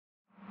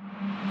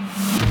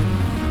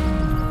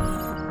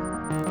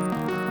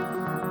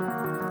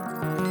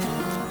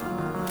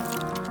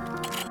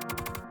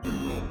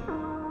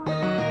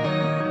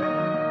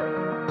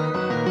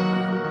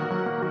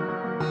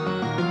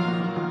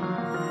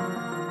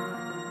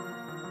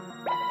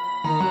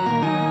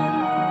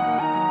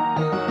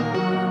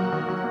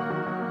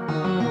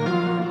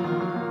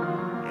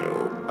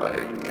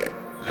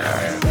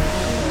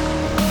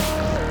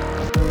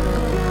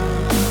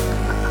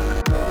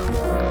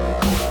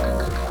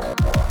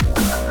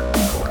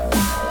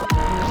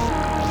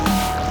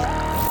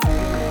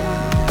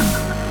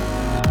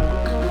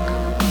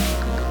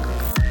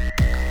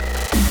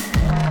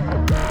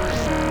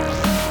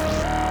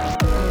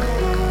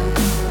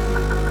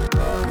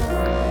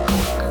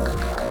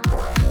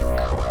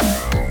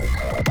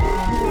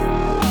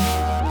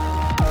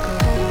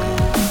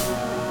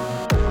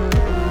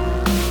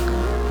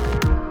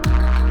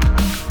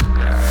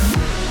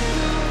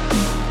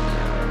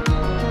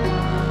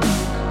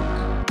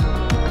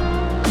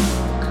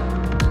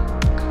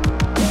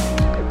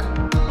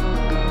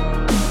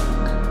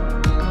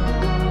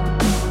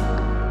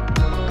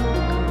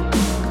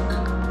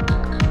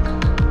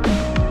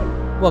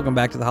Welcome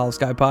back to the Hollow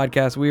Sky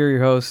Podcast. We are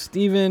your hosts,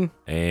 Steven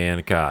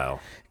and Kyle.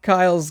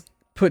 Kyle's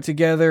put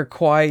together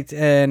quite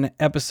an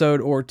episode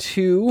or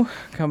two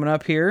coming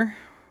up here.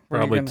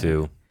 Probably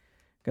two.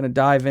 Gonna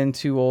dive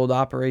into old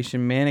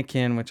Operation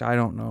Mannequin, which I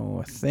don't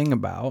know a thing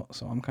about,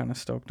 so I'm kind of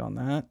stoked on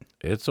that.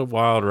 It's a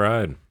wild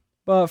ride.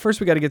 But first,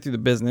 we got to get through the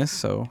business,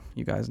 so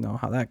you guys know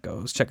how that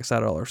goes. Check us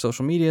out on all our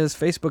social medias: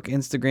 Facebook,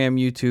 Instagram,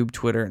 YouTube,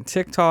 Twitter, and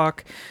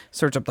TikTok.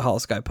 Search up the Hollow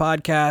Sky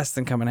Podcast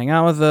and come and hang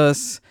out with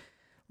us.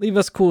 Leave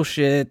us cool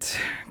shit,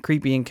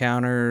 creepy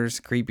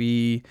encounters,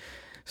 creepy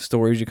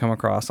stories you come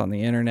across on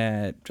the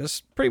internet.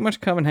 Just pretty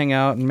much come and hang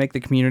out and make the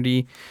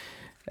community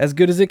as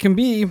good as it can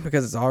be,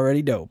 because it's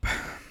already dope.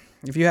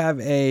 If you have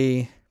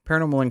a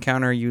paranormal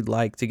encounter you'd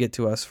like to get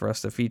to us for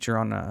us to feature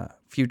on a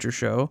future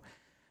show,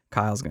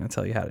 Kyle's going to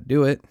tell you how to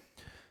do it.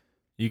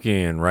 You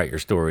can write your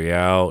story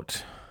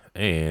out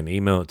and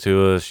email it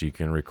to us. You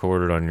can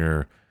record it on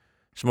your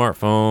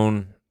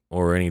smartphone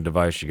or any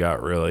device you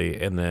got,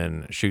 really, and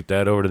then shoot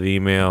that over to the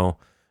email,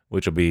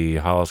 which will be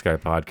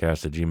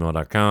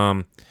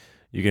hollowskypodcast@gmail.com.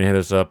 You can hit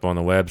us up on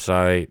the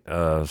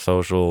website,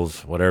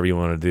 socials, whatever you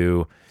want to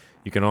do.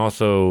 You can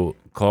also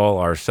call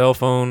our cell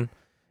phone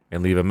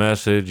and leave a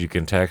message. You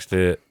can text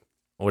it,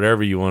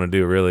 whatever you want to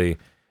do, really.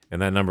 And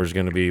that number is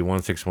going to be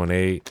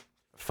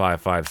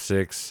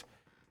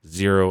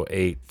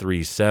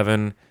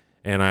 1-618-556-0837.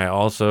 And I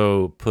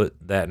also put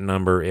that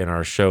number in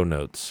our show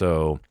notes.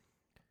 So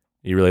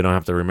you really don't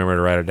have to remember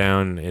to write it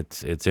down.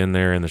 It's in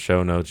there in the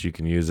show notes. You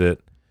can use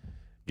it.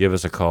 Give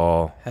us a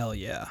call. Hell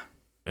yeah.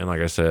 And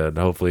like I said,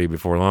 hopefully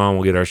before long,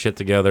 we'll get our shit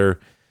together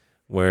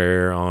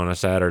where on a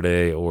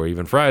Saturday or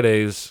even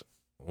Fridays,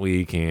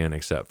 we can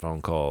accept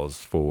phone calls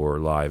for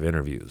live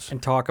interviews.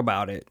 And talk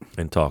about it.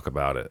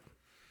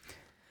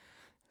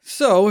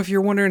 So, if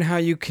you're wondering how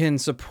you can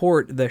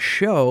support the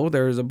show,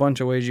 there's a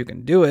bunch of ways you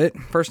can do it.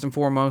 First and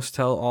foremost,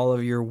 tell all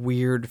of your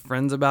weird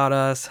friends about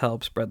us.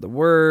 Help spread the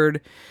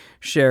word.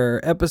 Share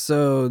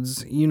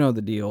episodes. You know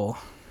the deal,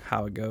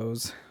 how it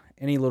goes.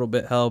 Any little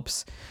bit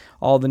helps.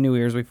 All the new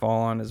ears we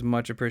fall on is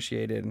much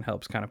appreciated and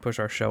helps kind of push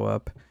our show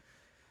up.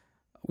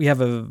 We have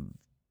a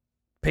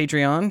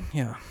Patreon.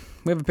 Yeah,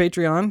 we have a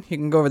Patreon. You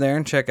can go over there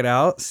and check it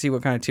out. See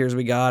what kind of tiers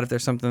we got. If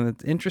there's something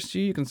that interests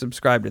you, you can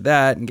subscribe to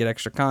that and get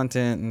extra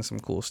content and some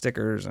cool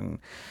stickers and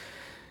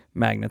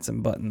magnets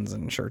and buttons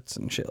and shirts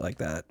and shit like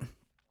that.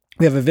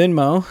 We have a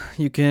Venmo.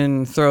 You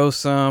can throw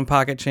some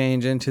pocket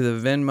change into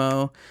the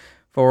Venmo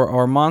for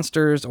our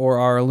monsters or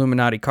our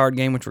Illuminati card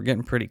game, which we're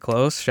getting pretty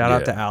close. Shout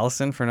out to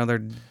Allison for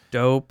another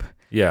dope.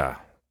 Yeah.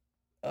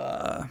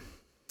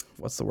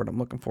 What's the word I'm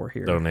looking for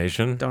here?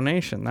 Donation.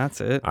 That's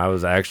it. I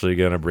was actually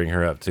going to bring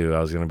her up too. I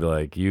was going to be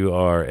like, you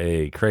are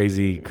a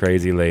crazy,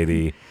 crazy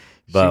lady,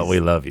 but we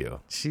love you.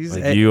 She's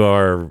like, you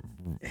are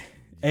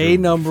a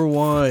number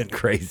one.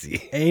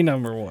 Crazy. A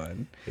number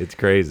one. It's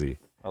crazy.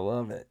 I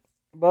love it.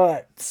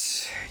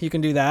 But you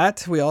can do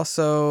that. We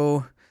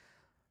also,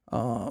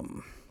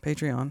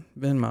 Patreon,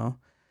 Venmo.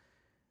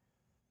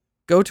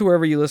 Go to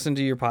wherever you listen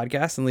to your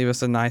podcast and leave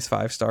us a nice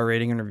 5-star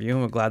rating and review,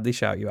 and we'll gladly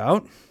shout you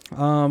out.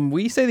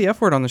 We say the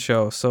F word on the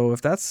show, so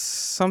if that's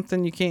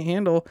something you can't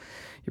handle,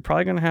 you're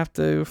probably going to have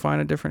to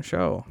find a different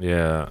show.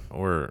 Yeah,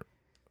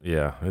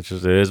 it's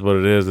just, it is what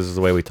it is. This is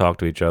the way we talk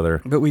to each other.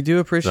 But we do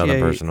appreciate,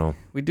 nothing personal.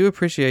 We do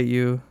appreciate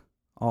you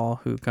all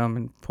who come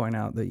and point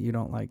out that you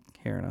don't like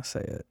hearing us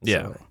say it.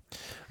 Yeah. So.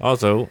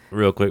 Also,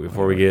 real quick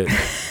before we get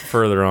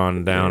further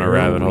on down a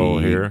rabbit hole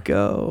here,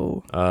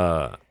 go.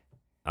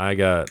 I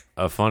got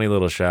a funny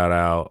little shout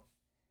out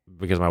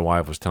because my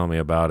wife was telling me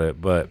about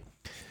it, but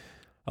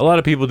a lot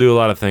of people do a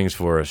lot of things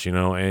for us, you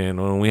know, and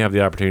when we have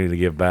the opportunity to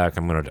give back,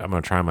 I'm going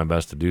to try my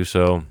best to do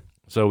so.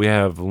 So we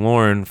have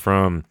Lauren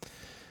from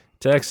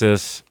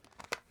Texas,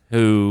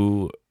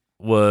 who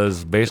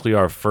was basically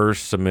our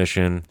first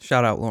submission.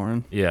 Shout out,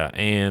 Lauren. Yeah.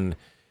 And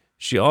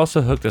she also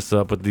hooked us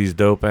up with these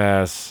dope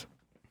ass,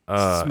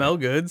 smell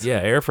goods. Yeah.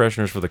 Air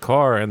fresheners for the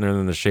car. And they're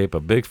in the shape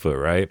of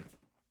Bigfoot, right?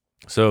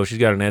 So she's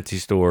got an Etsy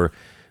store,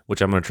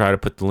 which I'm going to try to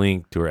put the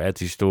link to her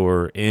Etsy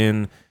store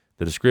in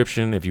the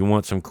description if you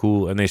want some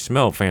cool, and they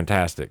smell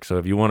fantastic. So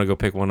if you want to go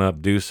pick one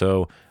up, do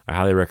so. I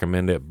highly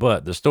recommend it.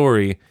 But the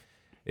story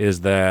is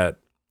that,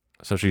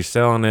 so she's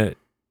selling it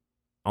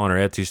on her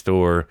Etsy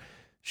store.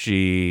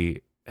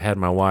 She had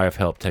my wife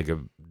help take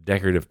a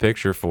decorative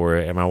picture for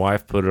it, and my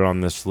wife put it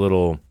on this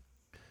little,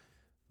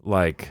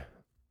 like,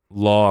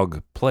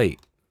 log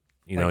plate.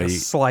 You like know, a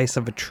slice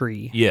of a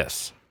tree.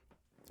 Yes.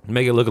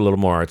 Make it look a little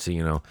more artsy,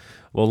 you know.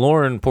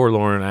 Well, poor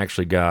Lauren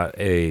actually got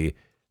a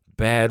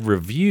bad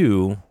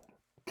review,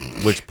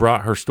 which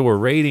brought her store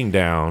rating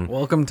down.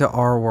 Welcome to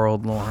our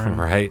world, Lauren.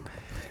 Right?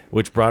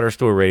 Which brought her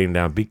store rating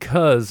down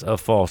because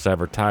of false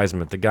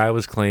advertisement. The guy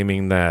was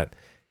claiming that,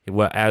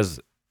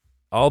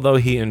 although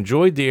he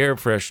enjoyed the air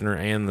freshener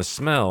and the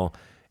smell,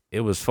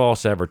 it was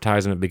false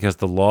advertisement because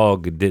the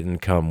log didn't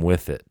come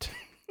with it.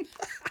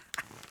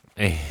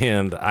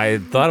 And I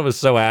thought it was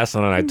so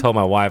asinine. I told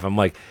my wife, I'm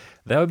like,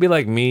 that would be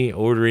like me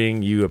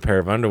ordering you a pair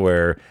of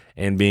underwear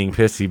and being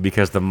pissy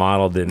because the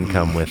model didn't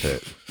come with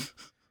it.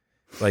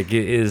 Like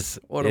it is.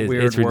 What a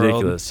weird it's world.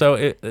 ridiculous.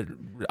 So,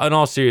 on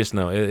all serious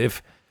note,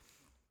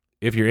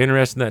 if you're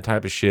interested in that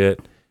type of shit,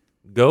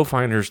 go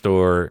find her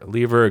store,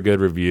 leave her a good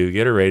review,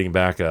 get her rating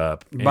back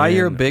up. Buy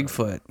your and,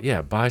 Bigfoot.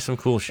 Yeah, buy some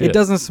cool shit. It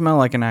doesn't smell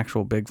like an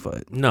actual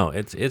Bigfoot. No,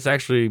 it's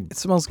actually It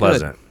smells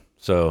pleasant. good.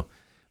 So,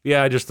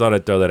 yeah, I just thought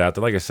I'd throw that out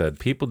there. Like I said,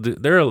 people do.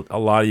 There are a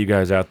lot of you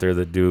guys out there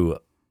that do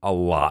a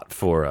lot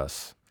for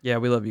us. Yeah,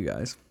 we love you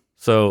guys.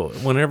 So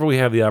whenever we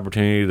have the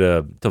opportunity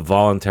to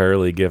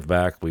voluntarily give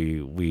back,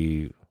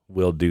 we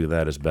will do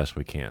that as best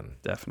we can.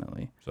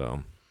 Definitely.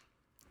 So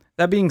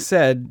That being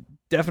said,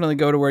 definitely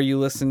go to where you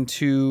listen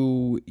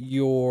to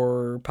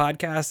your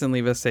podcast and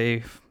leave us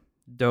a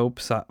dope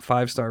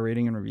 5-star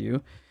rating and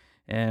review.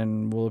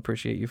 And we'll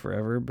appreciate you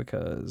forever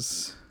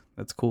because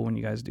that's cool when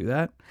you guys do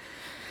that.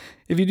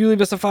 If you do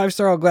leave us a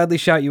 5-star, I'll gladly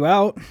shout you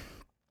out.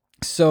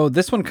 So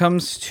this one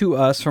comes to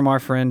us from our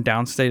friend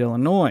Downstate,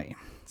 Illinois.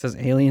 It says,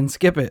 Alien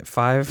Skip It,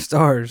 5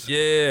 stars.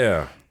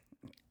 yeah,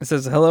 It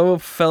says, hello,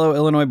 fellow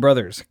Illinois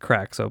brothers.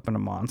 Cracks open a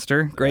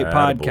monster. Great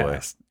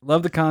podcast.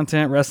 Love the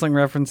content, wrestling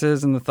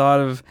references, and the thought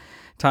of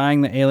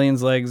tying the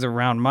alien's legs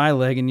around my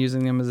leg and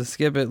using them as a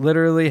skip it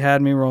literally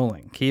had me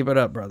rolling. Keep it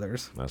up,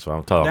 brothers. that's what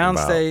I'm talking about.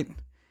 Downstate,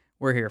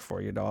 we're here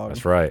for you, dog.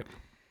 That's right.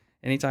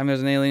 Anytime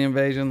there's an alien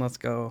invasion, let's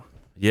go.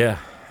 Yeah.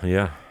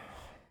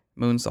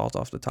 Moonsault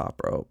off the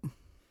top rope.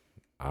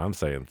 I'm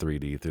saying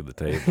 3D through the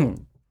table.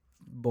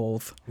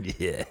 Both.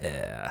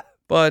 Yeah.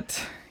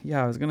 But,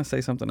 yeah, I was going to say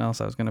something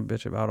else. I was going to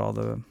bitch about all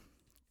the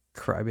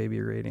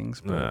crybaby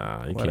ratings. But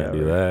Nah, you whatever. can't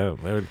do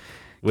that.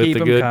 With Keep the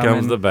 'em good coming.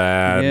 comes the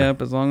bad.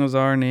 Yep, as long as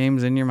our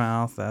name's in your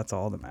mouth, that's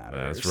all that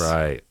matters. That's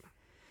right.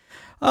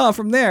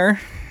 From there,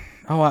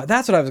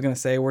 that's what I was going to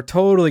say. We're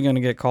totally going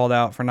to get called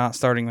out for not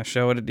starting the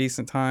show at a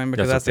decent time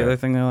because that's the okay. other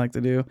thing they like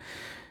to do.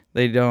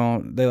 They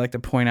like to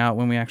point out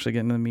when we actually get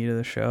into the meat of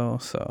the show.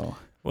 So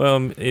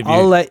Well, if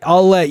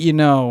I'll let you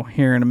know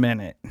here in a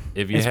minute.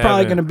 you It's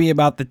probably going to be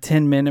about the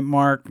 10-minute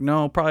mark.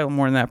 No, probably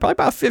more than that. Probably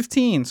about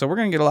 15. So we're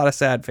going to get a lot of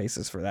sad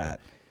faces for that.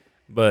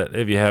 But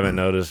if you haven't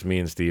noticed, me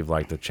and Steve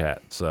like to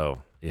chat,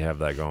 so you have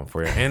that going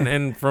for you.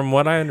 And from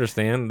what I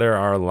understand, there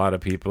are a lot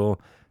of people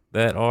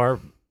that are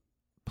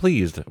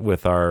pleased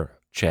with our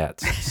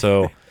chats.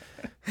 So,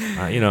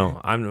 we're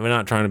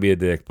not trying to be a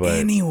dick, but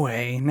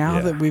Anyway, now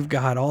yeah. that we've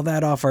got all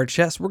that off our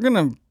chest, we're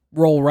going to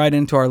roll right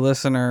into our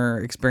listener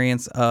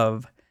experience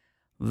of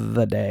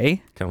the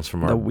day. comes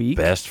from the our week.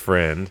 best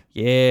friend.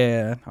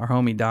 Yeah, our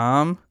homie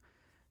Dom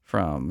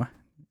from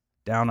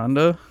Down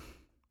Under.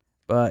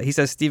 But he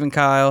says, Stephen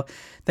Kyle,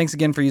 thanks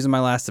again for using my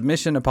last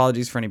submission.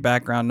 Apologies for any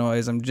background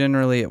noise. I'm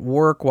generally at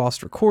work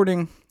whilst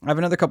recording. I have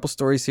another couple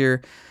stories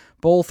here.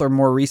 Both are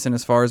more recent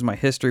as far as my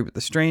history with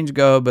the strange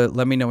go, but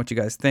let me know what you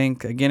guys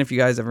think. Again, if you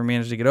guys ever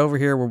manage to get over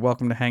here, we're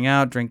welcome to hang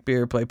out, drink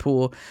beer, play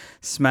pool,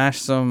 smash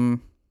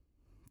some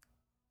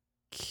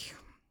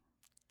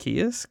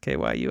Kias?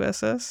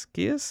 K-Y-U-S-S?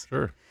 Kias?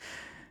 Sure.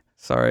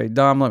 Sorry,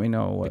 Dom, let me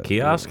know what.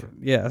 kiosk?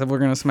 Yeah, we're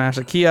going to smash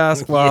a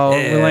kiosk while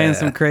relaying Yeah.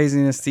 some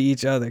craziness to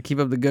each other. Keep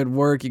up the good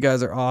work. You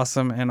guys are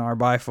awesome and are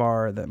by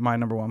far my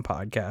number one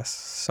podcast.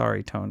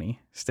 Sorry, Tony.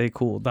 Stay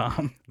cool,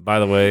 Dom. By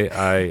the way,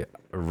 I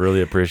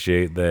really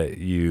appreciate that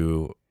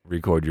you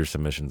record your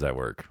submissions at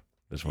work.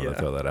 Just want to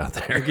throw that out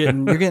there.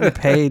 You're getting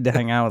paid to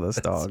hang out with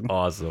us, dog. That's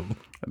awesome.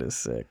 That is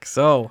sick.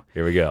 So,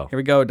 Here we go. here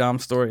we go,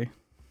 Dom's story.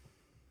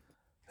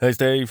 Hey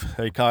Steve,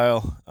 hey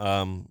Kyle.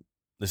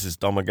 This is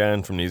Dom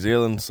again from New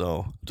Zealand.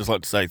 So I'd just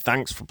like to say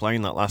thanks for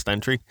playing that last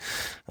entry.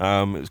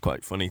 It was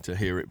quite funny to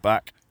hear it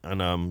back.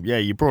 And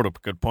you brought up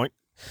a good point.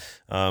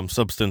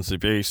 Substance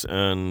abuse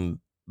and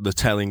the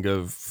telling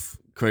of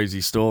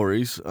crazy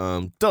stories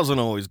doesn't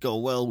always go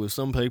well with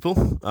some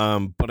people.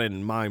 But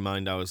in my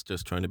mind, I was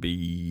just trying to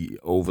be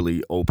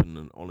overly open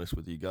and honest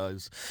with you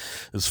guys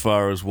as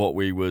far as what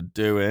we were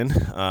doing.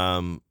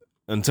 And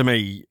to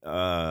me,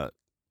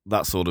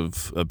 that sort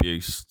of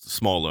abuse,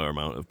 smaller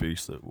amount of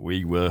abuse that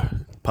we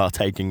were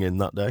partaking in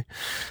that day,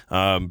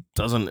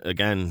 doesn't,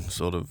 again,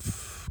 sort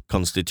of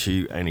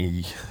constitute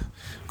any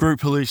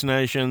group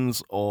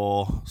hallucinations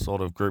or sort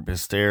of group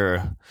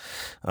hysteria.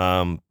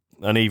 And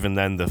even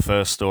then, the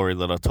first story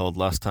that I told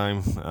last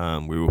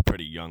time, we were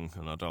pretty young,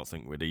 and I don't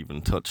think we'd even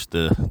touched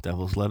the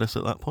devil's lettuce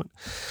at that point.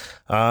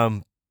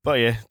 But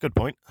yeah, good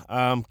point.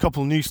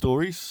 Couple new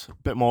stories, a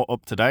bit more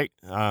up to date.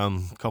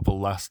 Couple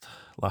last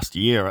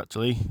year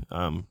actually,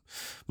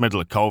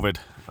 middle of COVID.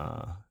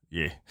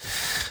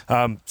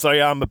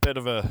 I'm a bit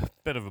of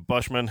a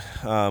bushman.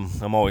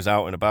 I'm always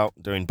out and about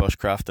doing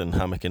bushcraft and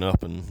hammocking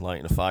up and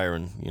lighting a fire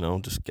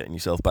and just getting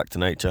yourself back to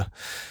nature,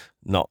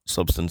 not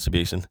substance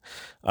abusing.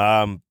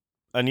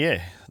 And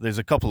yeah, there's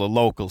a couple of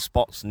local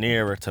spots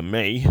nearer to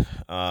me,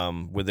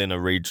 within a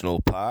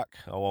regional park.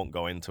 I won't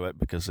go into it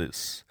because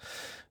it's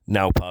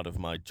now part of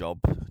my job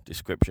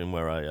description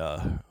where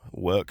I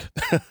work.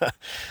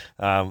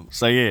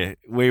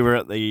 We were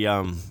at the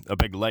a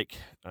big lake,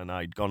 and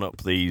I'd gone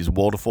up these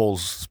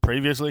waterfalls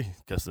previously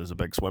because there's a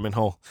big swimming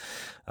hole.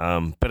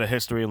 Bit of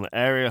history in the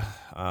area.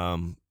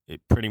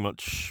 It pretty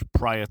much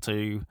prior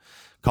to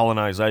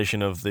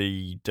colonization of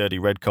the dirty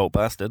redcoat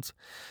bastards.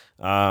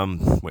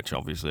 which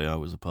obviously I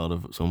was a part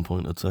of at some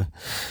point, I'd say.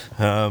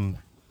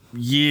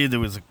 There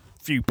was a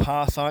few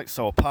parasites.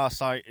 So a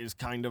parasite is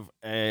kind of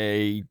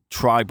a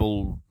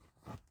tribal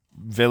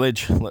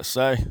village, let's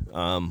say.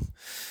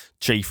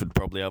 Chief would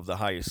probably have the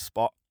highest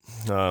spot.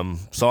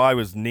 So I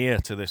was near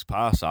to this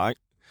parasite.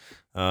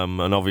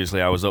 And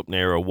obviously I was up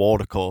near a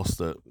watercourse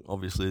that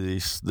obviously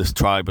this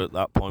tribe at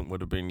that point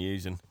would have been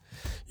using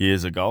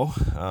years ago.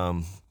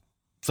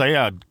 So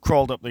yeah, I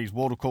crawled up these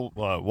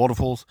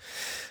waterfalls,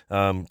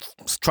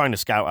 trying to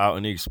scout out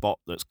a new spot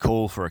that's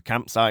cool for a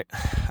campsite.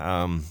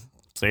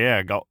 So yeah,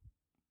 I got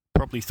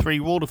probably 3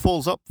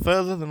 waterfalls up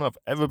further than I've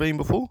ever been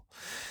before.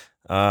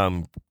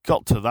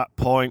 Got to that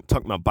point,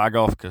 took my bag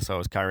off because I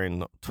was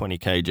carrying 20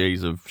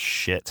 kgs of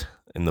shit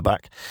in the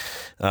back.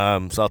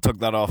 So I took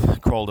that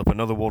off, crawled up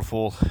another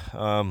waterfall.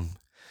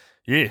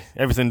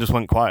 Everything just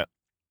went quiet.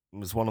 It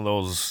was one of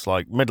those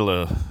like middle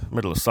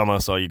of summer,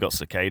 so you got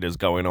cicadas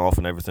going off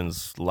and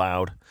everything's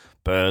loud,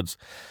 birds.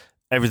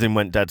 Everything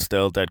went dead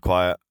still, dead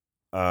quiet.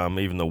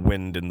 Even the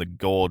wind in the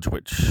gorge,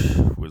 which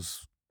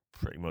was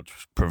pretty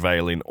much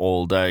prevailing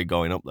all day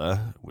going up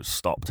there, was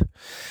stopped.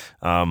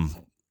 So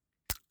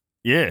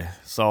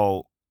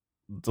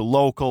the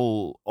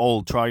local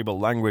old tribal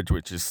language,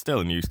 which is still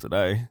in use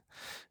today,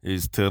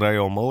 is Te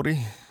Reo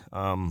Māori.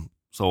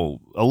 So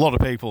a lot of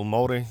people,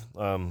 Māori,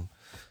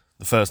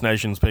 the First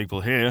Nations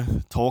people here,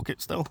 talk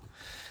it still.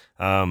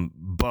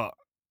 But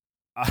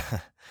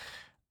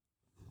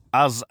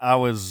as I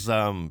was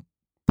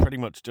pretty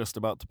much just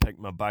about to pick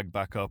my bag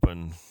back up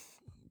and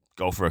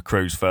go for a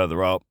cruise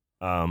further up,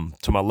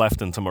 to my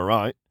left and to my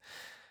right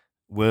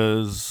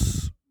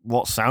was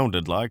what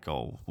sounded like,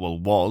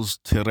 was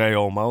Te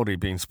Reo Māori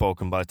being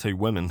spoken by 2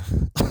 women,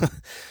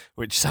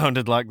 which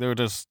sounded like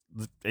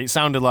it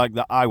sounded like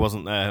that I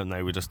wasn't there and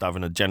they were just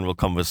having a general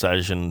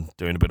conversation,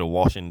 doing a bit of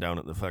washing down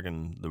at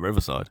the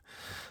riverside.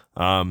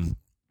 So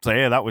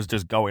yeah, that was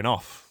just going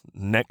off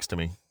next to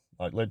me,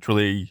 like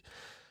literally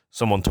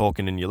someone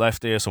talking in your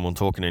left ear, someone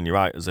talking in your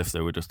right, as if they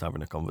were just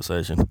having a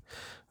conversation.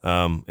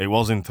 It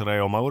was in Te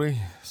Reo Māori,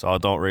 so I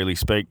don't really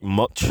speak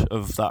much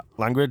of that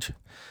language.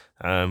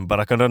 But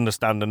I could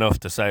understand enough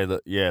to say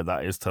that, yeah,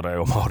 that is Te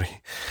Reo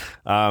Māori.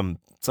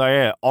 So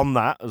yeah, on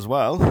that as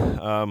well,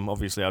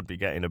 obviously I'd be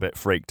getting a bit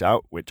freaked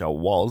out, which I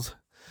was.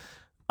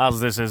 As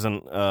this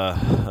isn't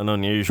an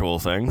unusual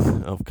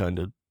thing, I've kind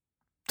of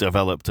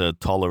developed a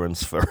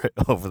tolerance for it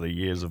over the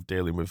years of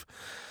dealing with,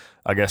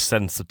 I guess,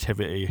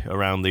 sensitivity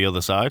around the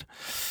other side.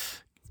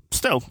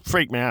 Still,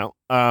 freaked me out.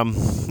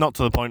 Not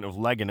to the point of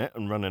legging it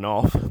and running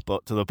off,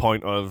 but to the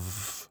point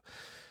of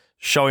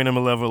showing him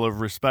a level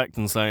of respect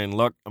and saying,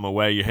 look, I'm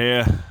aware you're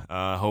here.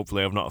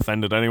 Hopefully I've not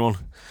offended anyone.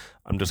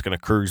 I'm just going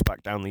to cruise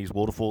back down these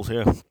waterfalls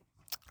here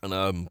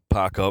and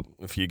park up.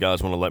 If you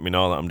guys want to let me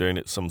know that I'm doing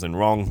something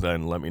wrong,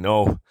 then let me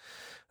know.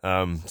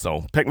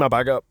 So pick my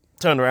bag up,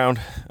 turned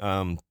around.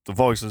 The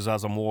voices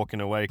as I'm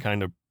walking away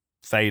kind of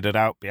faded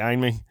out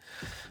behind me.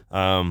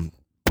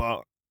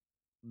 But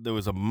there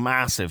was a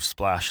massive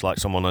splash, like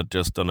someone had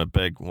just done a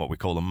big, what we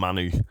call a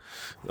manu,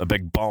 a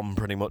big bomb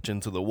pretty much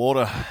into the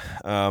water.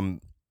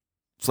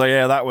 So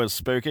yeah, that was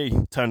spooky.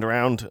 Turned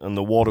around and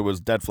the water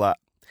was dead flat.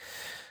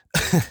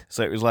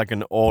 So it was like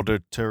an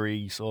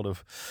auditory sort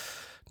of,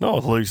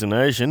 not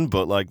hallucination,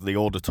 but like the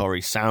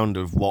auditory sound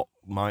of what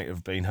might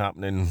have been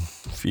happening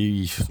a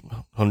few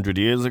 100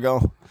 years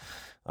ago.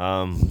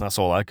 That's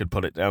all I could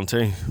put it down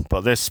to.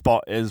 But this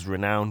spot is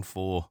renowned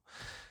for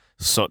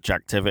such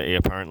activity,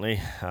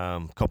 apparently.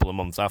 A couple of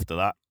months after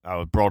that,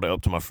 I brought it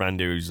up to my friend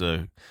who's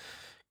a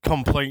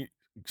complete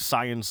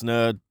science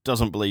nerd,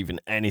 doesn't believe in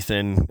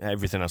anything.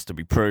 Everything has to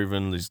be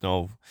proven.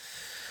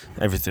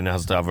 Everything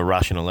has to have a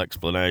rational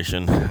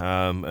explanation.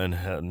 And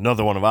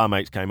another one of our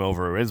mates came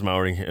over who is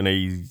Maori, and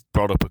he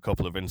brought up a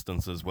couple of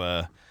instances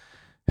where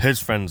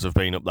his friends have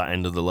been up that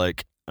end of the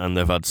lake and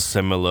they've had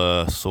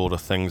similar sort of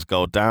things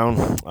go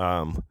down.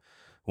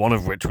 One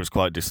of which was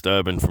quite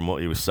disturbing from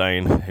what he was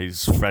saying.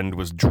 His friend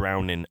was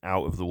drowning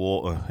out of the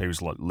water. He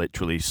was like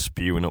literally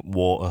spewing up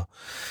water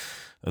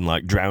and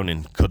like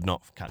drowning, could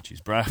not catch his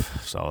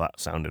breath. So that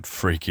sounded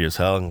freaky as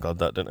hell, and God,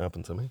 that didn't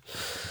happen to me.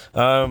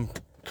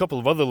 Couple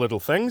of other little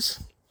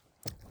things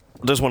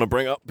I just want to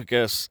bring up,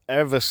 because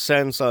ever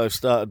since I've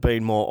started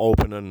being more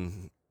open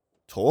and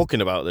talking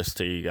about this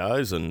to you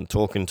guys and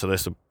talking to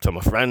this to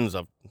my friends,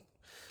 I've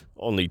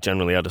only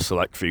generally had a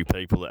select few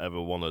people that ever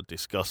want to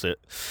discuss it.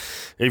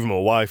 Even my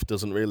wife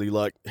doesn't really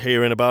like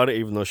hearing about it,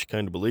 even though she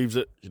kind of believes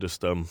it. She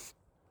just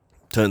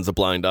turns a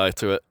blind eye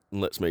to it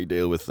and lets me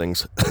deal with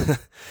things,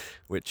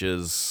 which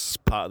is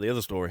part of the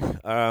other story.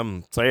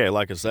 So yeah,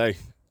 like I say,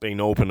 being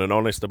open and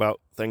honest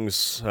about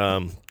things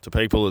to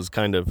people has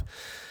kind of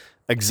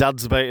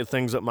exacerbated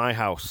things at my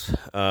house,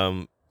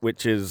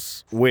 which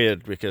is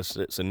weird because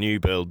it's a new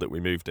build that we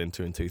moved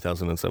into in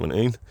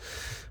 2017.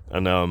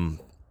 And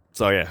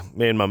so yeah,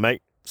 me and my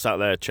mate sat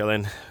there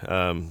chilling,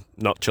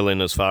 not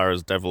chilling as far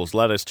as Devil's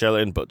Lettuce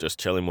chilling, but just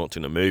chilling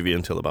watching a movie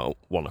until about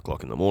 1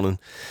 o'clock in the morning.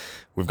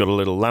 We've got a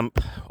little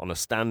lamp on a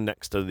stand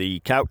next to the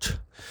couch.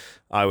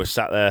 I was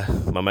sat there,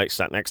 my mate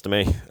sat next to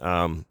me,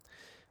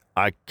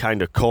 I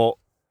kind of caught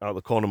out of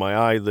the corner of my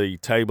eye the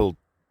table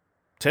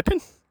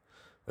tipping,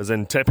 as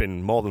in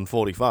tipping more than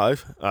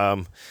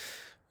 45.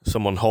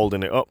 Someone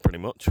holding it up pretty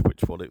much,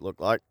 which what it looked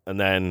like, and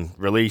then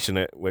releasing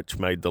it, which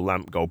made the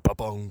lamp go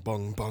bong,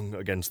 bong, bong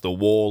against the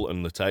wall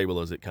and the table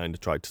as it kind of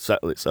tried to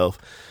settle itself.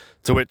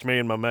 To which me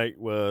and my mate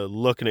were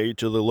looking at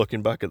each other,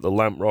 looking back at the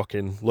lamp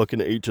rocking, looking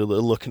at each other,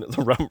 looking at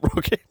the lamp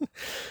rocking.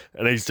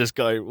 And he's just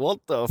going, what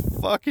the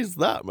fuck is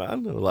that,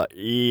 man? And we're like,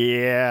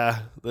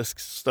 yeah, this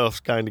stuff's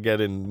kind of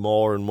getting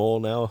more and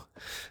more now.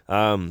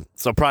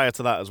 So prior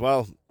to that as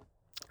well,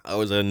 I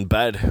was in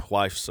bed.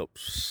 Wife's up.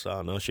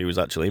 Oh no, she was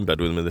actually in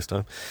bed with me this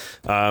time.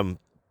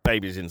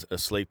 Baby's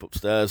asleep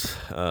upstairs.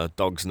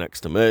 Dog's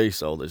next to me,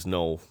 so there's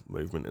no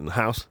movement in the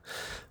house.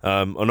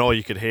 And all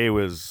you could hear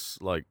was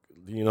like,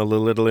 you know, the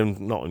little,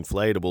 not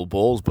inflatable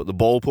balls, but the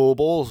ball pool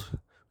balls.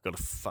 Got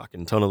a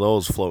fucking ton of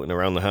those floating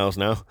around the house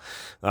now.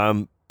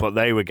 But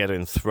they were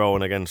getting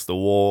thrown against the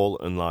wall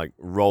and like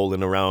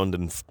rolling around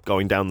and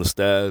going down the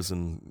stairs,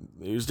 and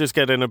it was just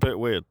getting a bit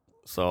weird.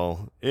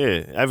 So,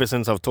 yeah, ever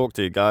since I've talked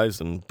to you guys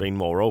and been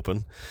more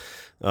open,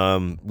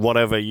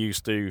 whatever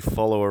used to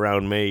follow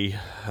around me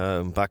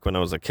back when I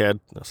was a kid,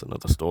 that's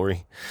another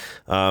story,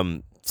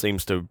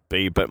 seems to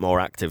be a bit more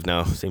active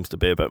now, seems to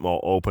be a bit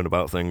more open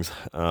about things.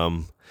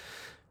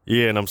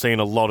 Yeah, and I'm seeing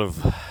a lot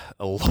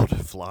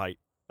of light,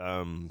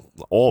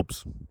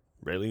 orbs,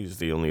 really, is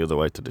the only other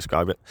way to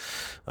describe it,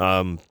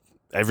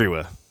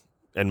 everywhere.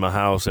 In my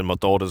house, in my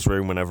daughter's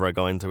room, whenever I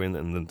go into it,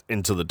 and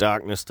into the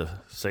darkness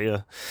to see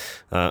her.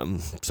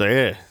 So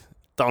yeah,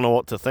 don't know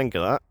what to think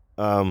of that.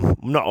 I'm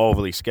not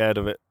overly scared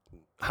of it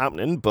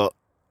happening, but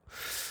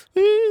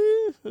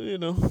you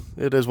know,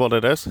 it is what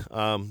it is.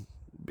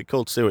 Be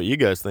cool to see what you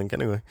guys think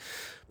anyway.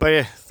 But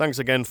yeah, thanks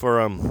again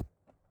for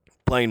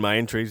playing my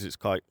entries. It's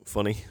quite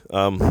funny.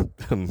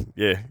 And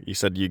yeah, you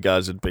said you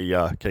guys would be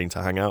keen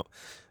to hang out.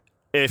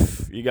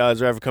 If you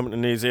guys are ever coming to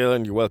New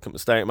Zealand, you're welcome to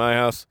stay at my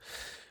house.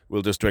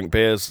 We'll just drink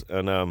beers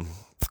and,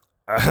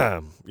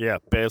 yeah,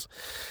 beers.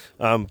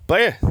 But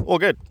yeah, all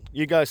good.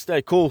 You guys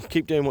stay cool.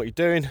 Keep doing what you're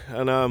doing.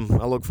 And I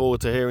look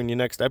forward to hearing your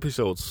next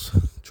episodes.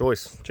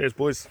 Cheers,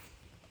 boys.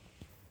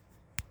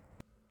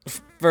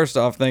 First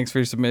off, thanks for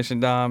your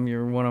submission, Dom.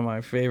 You're one of my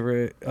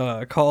favorite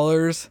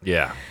callers.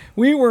 Yeah.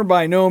 We were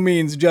by no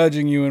means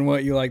judging you in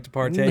what you like to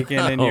partake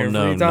in your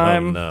free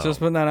time. No. Just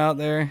putting that out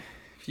there.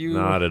 If you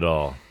Not at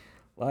all.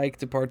 like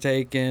to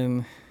partake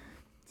in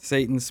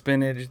Satan's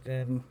spinach,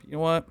 then you know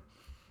what?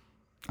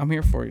 I'm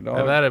here for you, dog.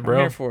 Have at it, bro.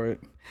 I'm here for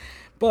it.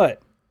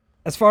 But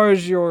as far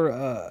as your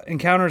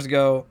encounters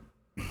go,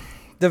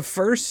 the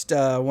first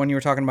one you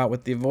were talking about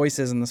with the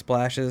voices and the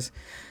splashes,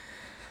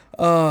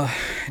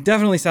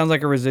 definitely sounds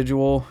like a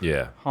residual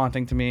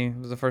haunting to me. It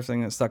was the first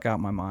thing that stuck out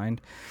in my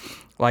mind.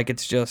 Like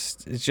it's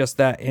just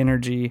that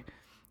energy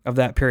of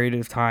that period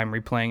of time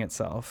replaying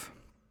itself.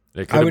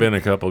 It could have been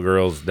a couple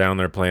girls down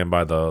there playing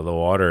by the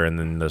water, and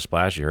then the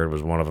splash you heard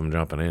was one of them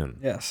jumping in.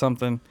 Yeah,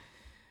 something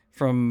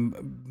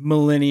from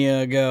millennia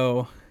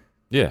ago.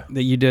 Yeah,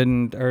 that you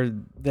didn't, or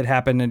that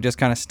happened and just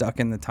kind of stuck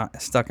in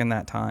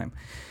that time.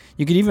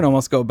 You could even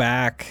almost go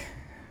back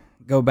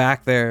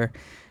there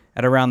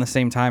at around the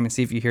same time and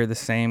see if you hear the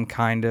same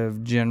kind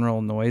of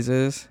general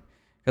noises,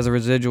 because a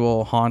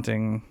residual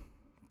haunting,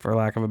 for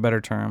lack of a better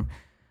term,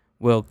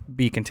 will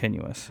be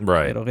continuous.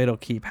 Right. It'll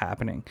keep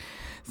happening.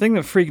 The thing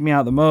that freaked me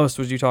out the most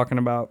was you talking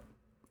about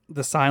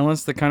the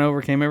silence that kind of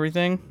overcame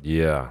everything.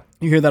 Yeah.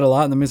 You hear that a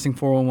lot in the missing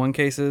 411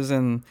 cases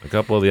and a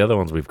couple of the other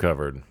ones we've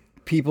covered.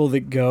 People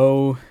that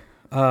go,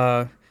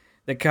 that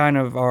kind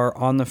of are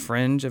on the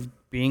fringe of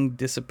being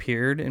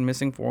disappeared in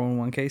missing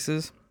 411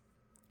 cases.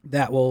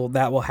 That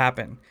will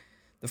happen.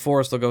 The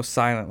forest will go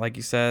silent, like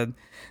you said.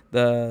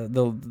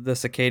 The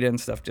cicada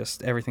and stuff,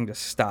 just everything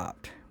just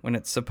stopped when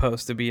it's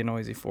supposed to be a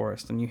noisy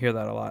forest, and you hear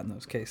that a lot in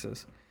those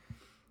cases.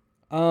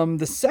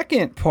 The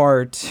second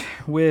part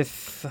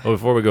with... Well,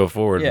 before we go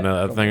forward,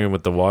 another thing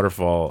with the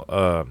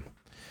waterfall,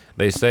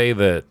 they say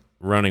that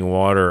running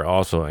water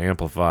also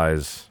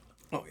amplifies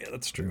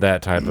that's true.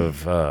 That type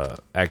of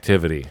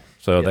activity.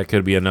 So that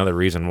could be another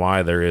reason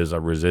why there is a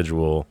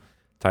residual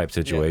type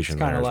situation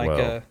there as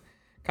well.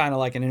 Kind of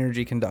like an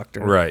energy conductor.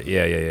 Right,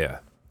 yeah.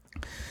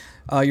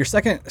 Your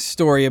second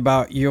story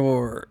about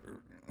your...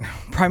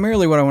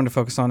 Primarily what I wanted to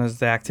focus on is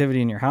the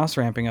activity in your house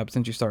ramping up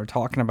since you started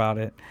talking about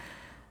it.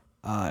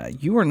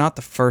 You were not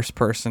the first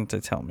person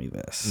to tell me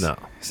this. No.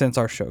 Since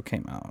our show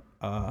came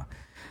out.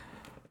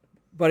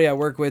 Buddy I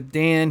work with,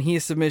 Dan, he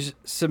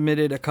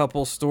submitted a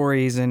couple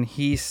stories, and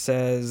he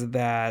says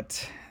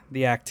that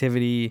the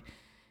activity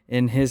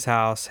in his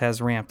house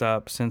has ramped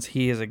up since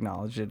he has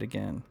acknowledged it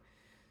again.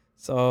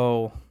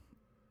 So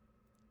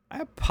I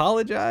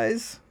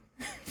apologize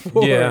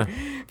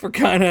for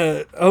kind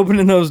of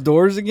opening those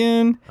doors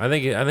again. I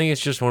think it's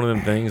just one of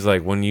them things,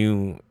 like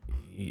when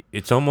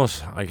it's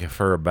almost like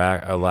for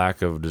a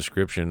lack of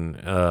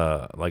description,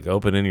 like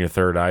opening your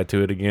third eye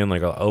to it again,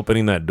 like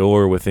opening that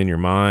door within your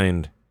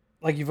mind.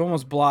 Like you've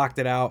almost blocked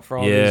it out for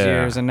all these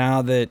years, and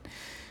now that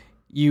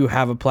you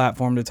have a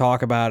platform to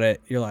talk about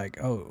it, you're like,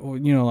 oh, well,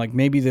 you know, like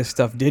maybe this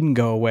stuff didn't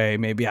go away.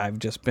 Maybe I've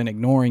just been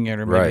ignoring it,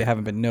 or maybe Right. I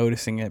haven't been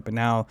noticing it. But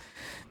now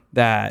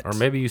that, Or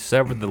maybe you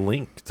severed the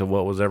link to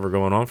what was ever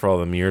going on for all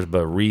them years,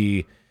 but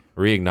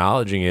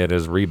re-acknowledging it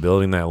as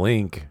rebuilding that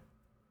link,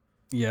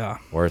 yeah,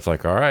 where it's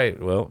like, all right,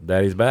 well,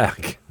 Daddy's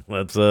back.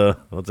 Let's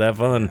have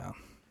fun. yeah,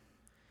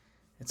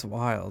 it's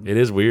wild. It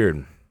is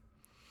weird.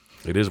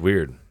 It is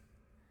weird.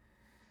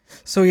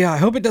 So yeah, I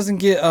hope it doesn't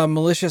get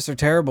malicious or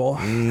terrible.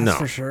 No. That's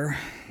for sure.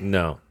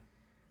 No.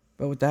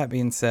 But with that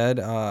being said,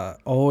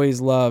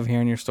 always love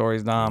hearing your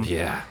stories, Dom.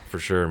 Yeah, for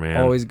sure,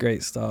 man. Always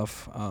great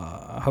stuff.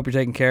 I hope you're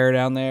taking care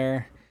down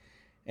there.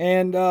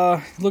 And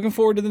looking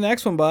forward to the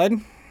next one, bud.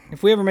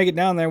 If we ever make it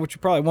down there, which we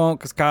probably won't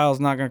because Kyle's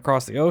not going to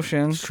cross the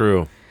ocean, It's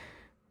true.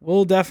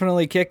 we'll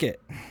definitely kick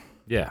it.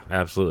 Yeah,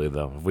 absolutely,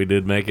 though. If we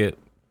did make it,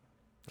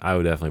 I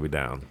would definitely be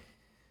down.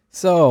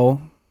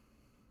 So,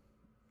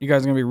 you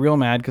guys are going to be real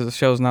mad because the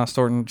show's not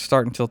starting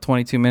until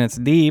 22 minutes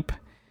deep.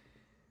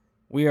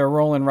 We are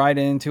rolling right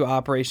into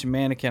Operation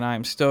Mannequin. I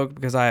am stoked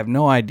because I have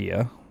no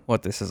idea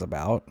what this is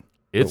about.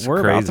 It's But we're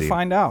about to crazy.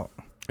 find out.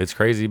 It's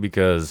crazy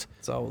because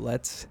So,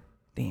 let's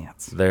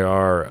dance. there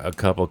are a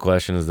couple of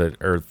questions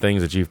that are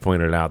things that you've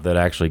pointed out that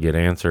actually get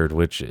answered,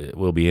 which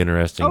will be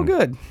interesting. Oh,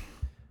 good.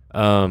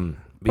 But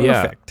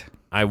yeah, Perfect.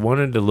 I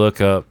wanted to look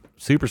up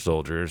super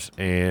soldiers,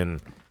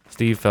 and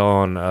Steve fell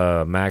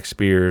on Max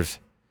Spears.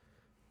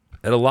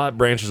 And a lot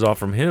branches off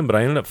from him, but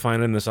I ended up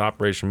finding this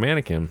Operation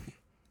Mannequin.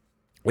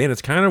 And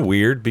it's kind of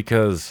weird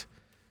because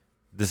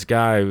this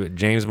guy,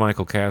 James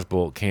Michael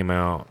Casbolt, came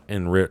out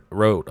and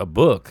wrote a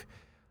book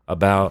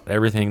about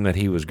everything that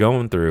he was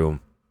going through.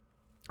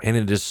 And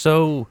it is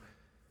so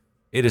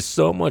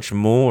much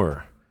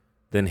more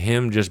than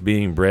him just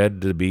being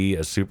bred to be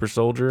a super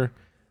soldier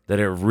that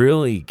it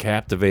really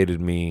captivated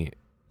me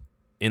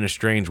in a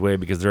strange way,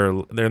 because there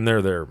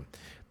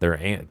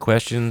are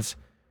questions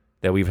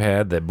that we've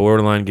had that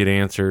borderline get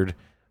answered.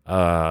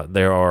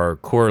 There are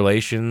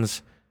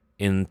correlations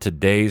in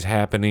today's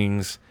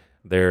happenings.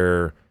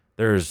 There's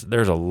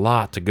a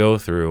lot to go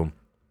through.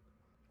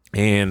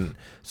 And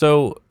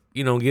so,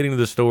 getting to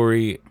the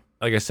story,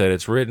 like I said,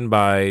 it's written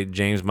by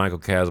James Michael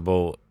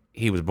Casbolt.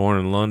 He was born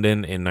in London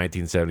in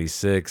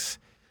 1976,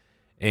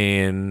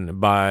 and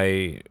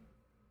by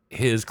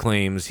his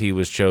claims, he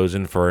was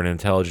chosen for an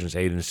intelligence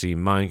agency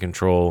mind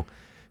control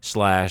 /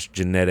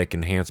 genetic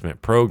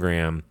enhancement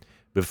program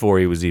before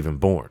he was even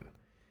born.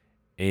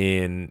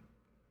 And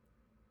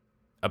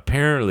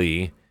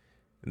apparently,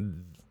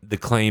 the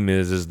claim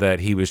is that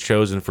he was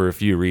chosen for a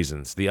few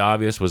reasons. The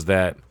obvious was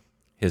that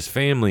his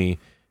family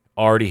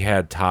already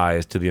had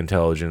ties to the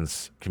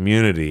intelligence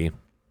community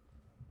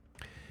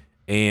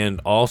and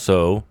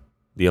also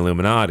the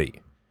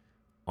Illuminati.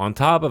 On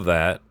top of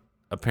that,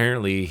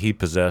 apparently he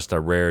possessed a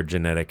rare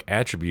genetic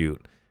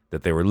attribute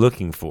that they were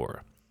looking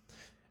for.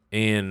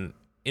 And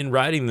in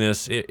writing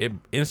this, it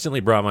instantly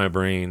brought my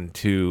brain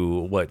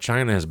to what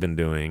China has been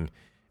doing,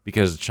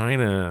 because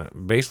China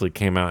basically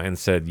came out and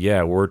said,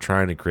 yeah, we're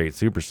trying to create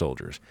super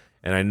soldiers.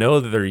 And I know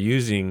that they're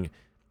using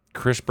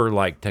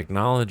CRISPR-like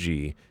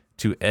technology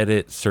to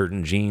edit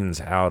certain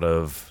genes out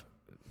of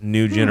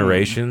new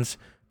generations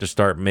to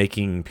start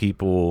making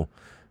people,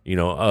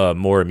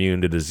 more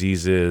immune to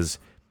diseases,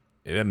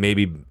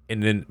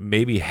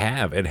 maybe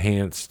have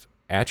enhanced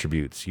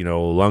attributes,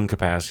 lung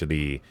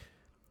capacity,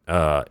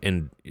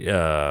 and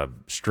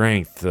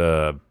strength,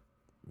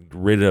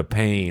 rid of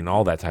pain,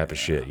 all that type of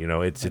shit.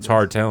 It's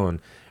hard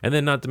telling. And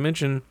then, not to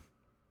mention,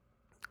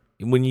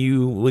 when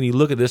you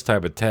look at this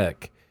type of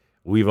tech,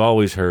 we've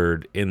always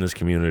heard in this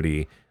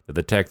community that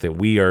the tech that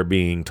we are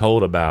being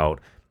told about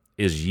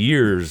is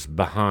years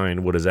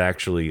behind what is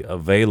actually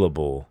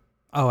available.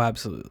 Oh,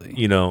 absolutely.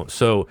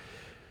 So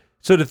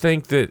to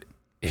think that,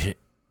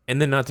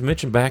 and then not to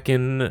mention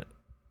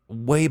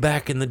way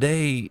back in the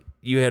day,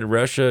 you had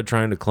Russia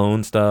trying to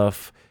clone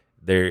stuff.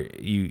 There,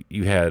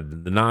 you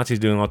had the Nazis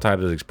doing all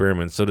types of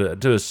experiments. So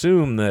to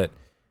assume that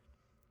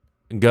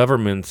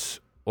governments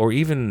or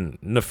even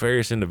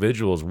nefarious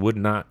individuals would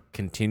not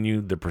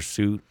continue the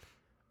pursuit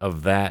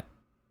of that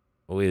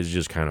is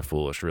just kind of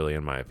foolish, really,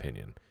 in my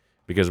opinion.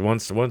 Because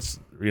once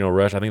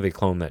Russia, I think they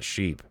cloned that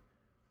sheep,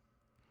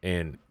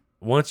 and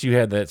once you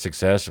had that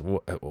success,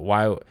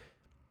 why?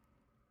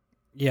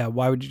 Yeah,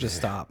 why would you just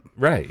stop?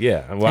 Right?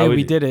 Yeah. Why Hey, would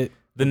we did it.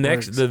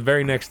 The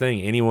very next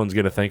thing anyone's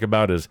gonna think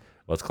about is,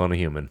 let's clone a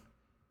human.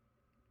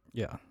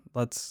 Yeah,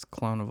 let's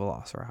clone a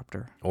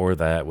velociraptor. Or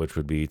that, which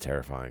would be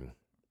terrifying.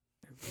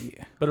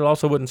 Yeah, But it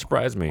also wouldn't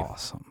surprise me.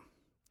 awesome.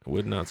 It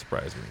would not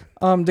surprise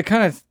me. To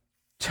kind of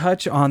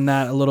touch on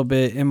that a little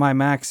bit, in my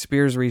Max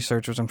Spears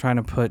research, which I'm trying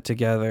to put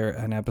together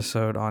an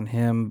episode on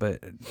him, but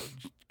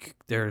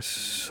there's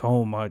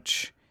so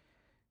much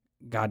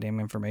goddamn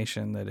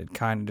information that it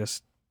kind of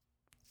just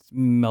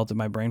melted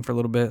my brain for a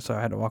little bit, so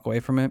I had to walk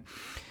away from it.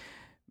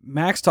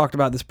 Max talked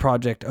about this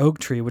Project Oak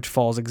Tree, which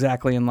falls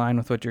exactly in line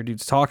with what your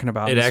dude's talking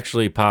about. It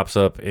actually pops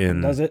up in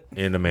Does it?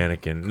 in a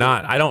mannequin.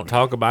 I don't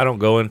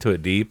go into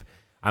it deep.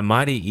 I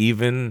might have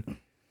even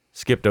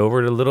skipped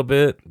over it a little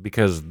bit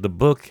because the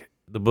book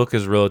the book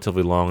is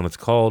relatively long, and it's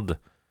called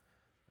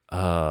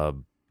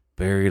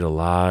Buried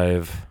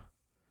Alive,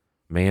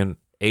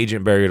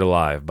 Agent Buried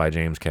Alive by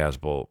James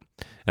Casbolt.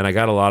 And I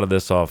got a lot of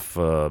this off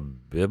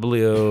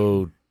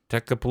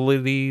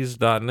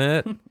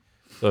bibliotecopolides.net.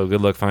 So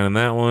good luck finding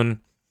that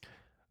one.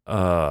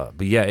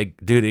 But yeah,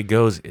 it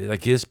goes,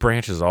 like, this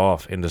branches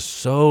off into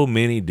so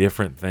many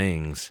different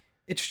things.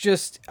 It's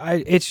just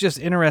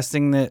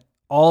interesting that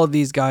all of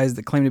these guys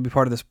that claim to be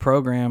part of this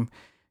program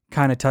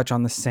kind of touch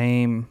on the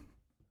same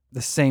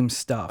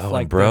stuff. Oh,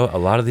 like, bro, a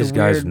lot of these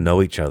guys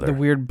know each other. The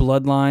weird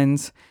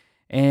bloodlines,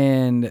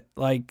 and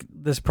like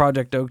this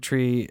Project Oak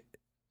Tree,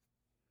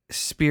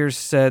 Spears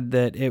said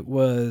that it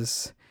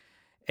was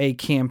a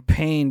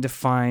campaign to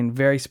find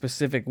very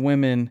specific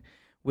women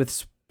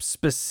with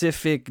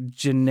specific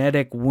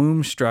genetic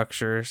womb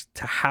structures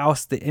to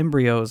house the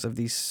embryos of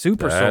these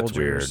super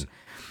soldiers. Weird.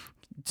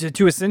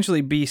 To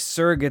essentially be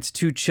surrogates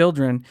to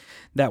children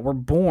that were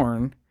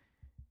born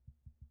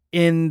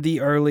in the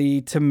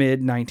early to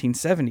mid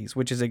 1970s,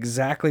 which is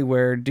exactly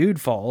where Dude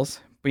falls,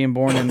 being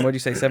born in, what'd you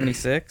say,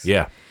 76?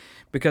 Yeah.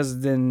 Because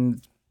then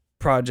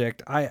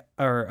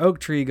Oak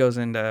Tree goes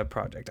into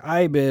Project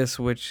Ibis,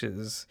 which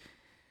is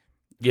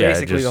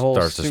basically it just the whole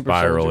starts to super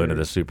spiral soldier into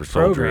the super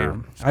soldier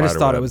program. I just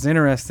thought it was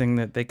interesting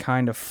that they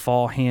kind of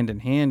fall hand in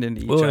hand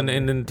into each other. Well,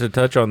 and then to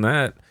touch on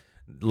that,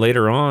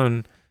 later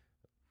on,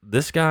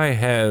 this guy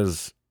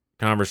has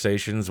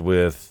conversations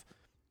with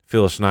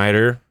Phil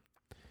Snyder.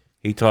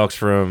 He talks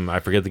from, I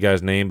forget the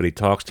guy's name, but he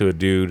talks to a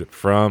dude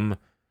from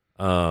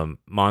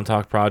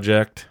Montauk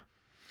Project.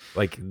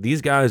 Like,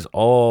 these guys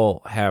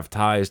all have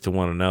ties to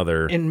one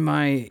another.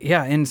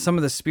 In some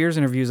of the Spears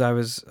interviews I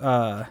was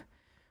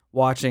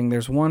watching,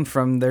 there's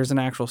an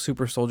actual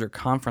super soldier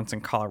conference in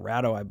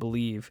Colorado, I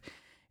believe.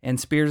 And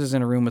Spears is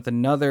in a room with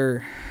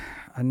another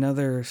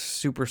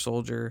super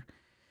soldier,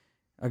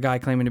 a guy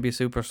claiming to be a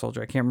super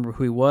soldier. I can't remember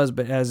who he was,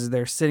 but as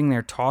they're sitting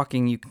there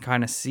talking, you can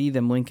kind of see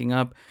them linking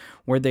up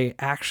where they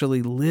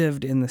actually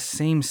lived in the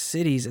same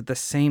cities at the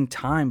same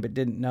time, but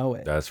didn't know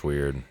it. That's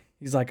weird.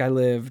 He's like,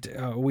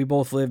 we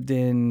both lived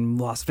in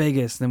Las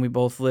Vegas, then we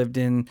both lived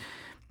in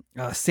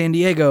San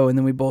Diego, and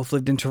then we both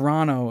lived in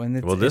Toronto. And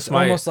it's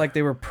almost like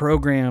they were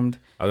programmed.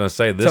 I was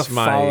gonna say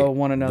follow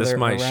one another. This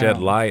might shed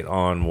light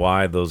on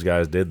why those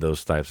guys did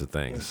those types of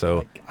things.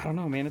 So I don't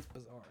know, man. It's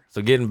bizarre.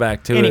 So getting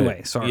back to getting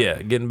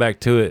back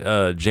to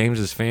it.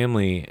 James's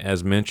family,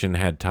 as mentioned,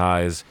 had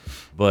ties,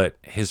 but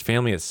his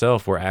family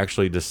itself were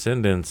actually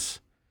descendants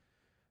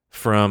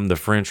from the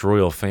French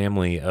royal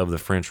family of the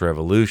French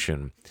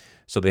Revolution.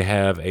 So they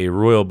have a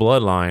royal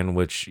bloodline,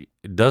 which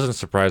doesn't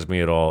surprise me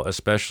at all,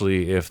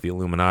 especially if the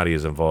Illuminati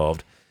is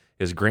involved.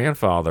 His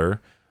grandfather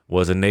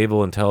was a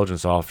naval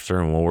intelligence officer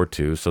in World War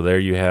II, so there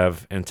you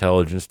have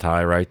intelligence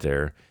tie right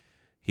there.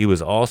 He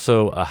was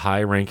also a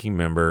high-ranking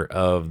member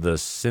of the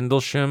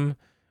Sindlesham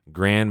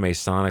Grand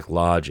Masonic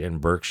Lodge in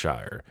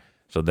Berkshire.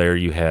 So there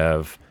you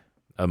have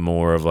a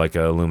more of like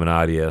a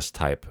Illuminati-esque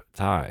type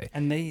tie.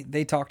 And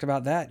they talked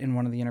about that in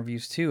one of the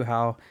interviews too,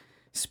 how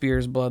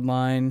Spears'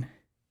 bloodline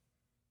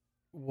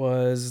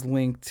was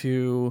linked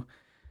to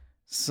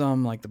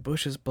some, like the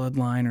Bush's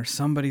bloodline or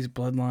somebody's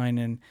bloodline,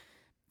 and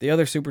the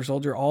other super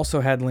soldier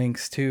also had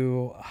links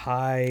to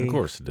Of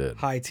course it did.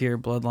 high tier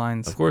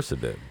bloodlines. Of course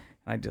it did.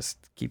 I just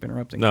keep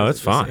interrupting. No,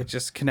 it's fine. It's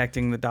just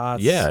connecting the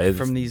dots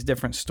from these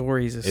different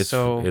stories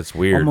it's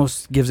weird.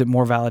 Almost gives it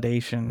more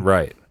validation.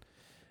 Right.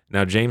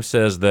 Now, James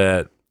says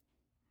that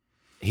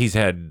he's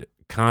had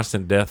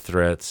constant death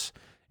threats,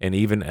 and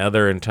even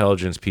other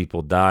intelligence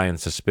people die in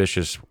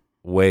suspicious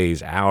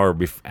ways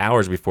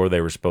hours before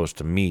they were supposed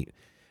to meet,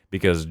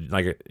 because,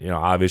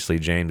 obviously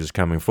James is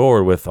coming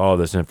forward with all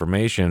this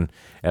information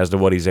as to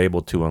what he's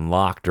able to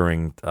unlock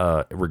during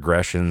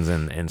regressions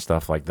and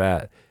stuff like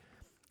that.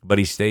 But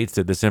he states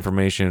that this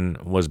information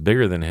was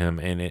bigger than him,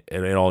 and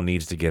it all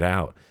needs to get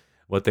out.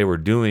 What they were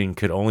doing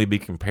could only be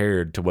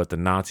compared to what the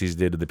Nazis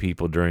did to the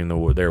people during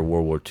their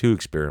World War II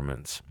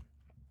experiments.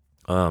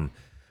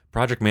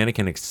 Project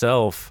Mannequin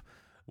itself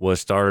was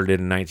started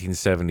in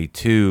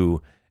 1972,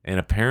 and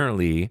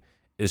apparently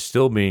is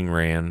still being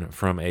ran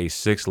from a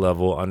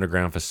 6-level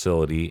underground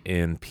facility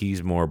in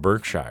Peasmore,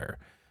 Berkshire.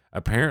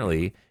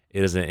 Apparently,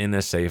 it is an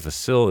NSA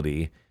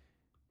facility.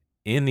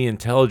 In the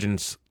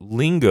intelligence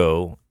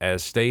lingo,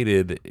 as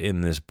stated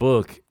in this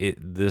book,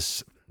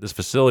 this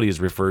facility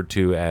is referred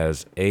to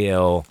as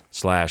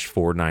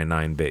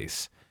AL/499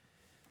 base.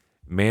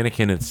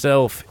 Mannequin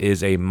itself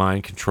is a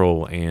mind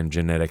control and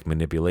genetic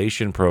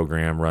manipulation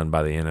program run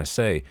by the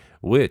NSA,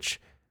 which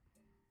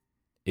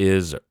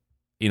is,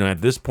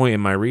 at this point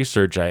in my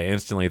research, I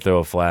instantly throw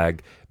a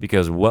flag,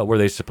 because what were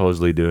they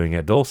supposedly doing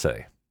at Dulce?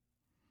 A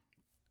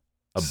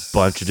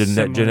bunch of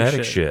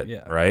genetic shit,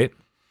 yeah. Right?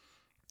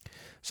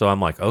 So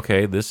I'm like,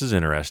 okay, this is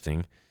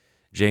interesting.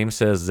 James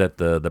says that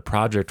the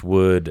project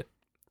would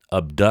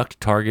abduct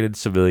targeted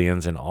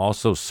civilians and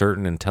also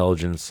certain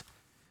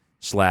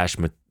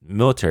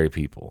intelligence/military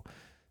people.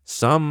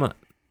 Some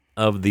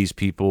of these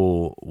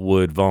people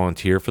would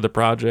volunteer for the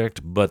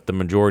project, but the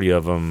majority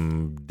of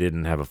them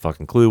didn't have a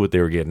fucking clue what they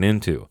were getting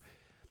into.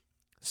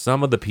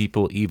 Some of the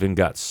people even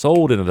got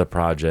sold into the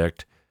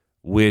project,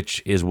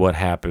 which is what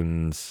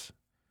happens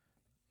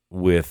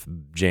with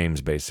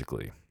James,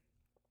 basically.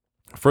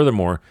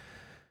 Furthermore,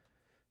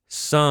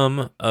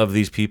 some of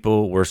these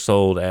people were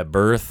sold at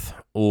birth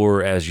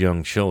or as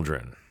young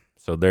children.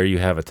 So there you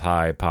have a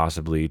tie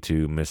possibly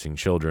to missing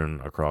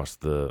children across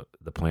the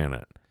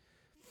planet.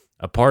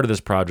 A part of this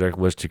project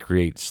was to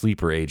create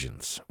sleeper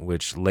agents,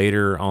 which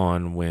later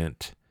on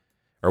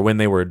when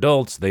they were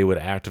adults, they would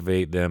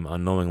activate them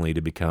unknowingly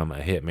to become a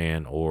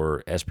hitman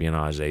or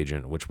espionage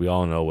agent, which we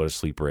all know what a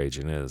sleeper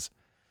agent is.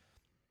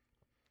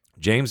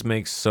 James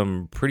makes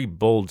some pretty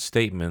bold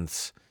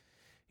statements.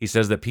 He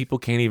says that people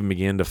can't even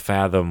begin to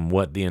fathom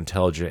what the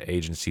intelligence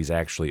agencies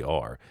actually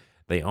are.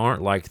 They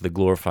aren't like the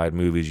glorified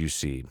movies you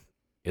see.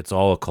 It's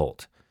all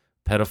occult.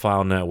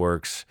 Pedophile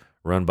networks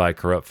run by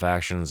corrupt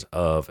factions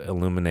of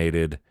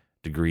illuminated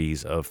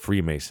degrees of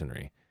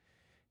Freemasonry.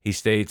 He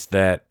states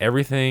that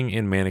everything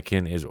in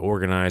Mannequin is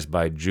organized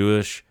by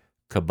Jewish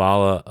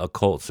Kabbalah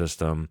occult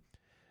system.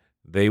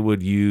 They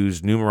would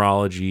use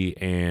numerology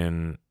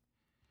and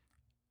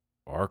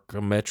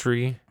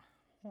archimetry,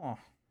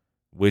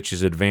 which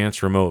is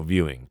advanced remote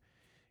viewing.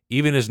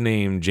 Even his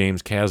name,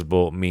 James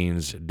Casbolt,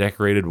 means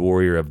decorated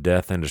warrior of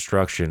death and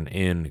destruction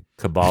in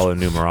Kabbalah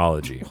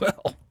numerology.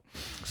 Well,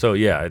 So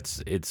yeah,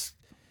 it's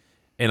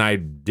and I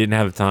didn't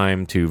have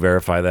time to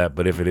verify that,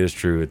 but if it is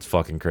true, it's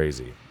fucking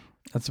crazy.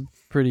 that's a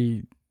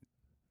pretty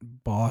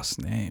boss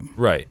name.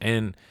 Right.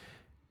 And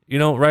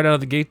right out of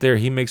the gate there,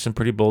 he makes some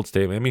pretty bold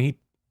statement. I mean,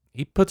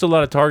 he puts a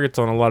lot of targets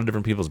on a lot of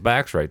different people's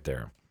backs right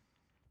there.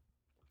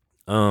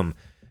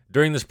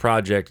 During this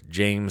project,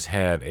 James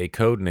had a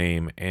code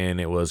name,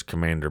 and it was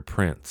Commander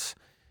Prince.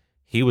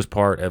 He was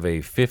part of a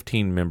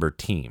 15-member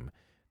team.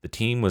 The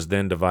team was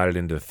then divided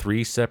into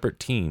 3 separate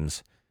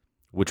teams,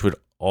 which would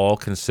all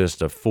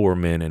consist of 4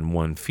 men and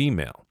 1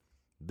 female.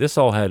 This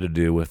all had to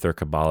do with their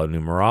Kabbalah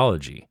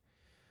numerology.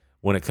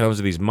 When it comes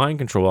to these mind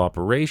control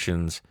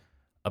operations,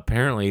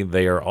 apparently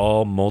they are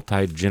all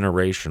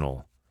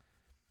multi-generational,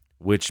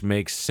 which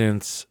makes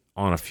sense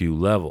on a few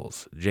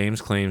levels.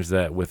 James claims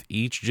that with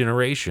each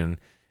generation,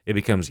 it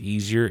becomes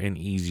easier and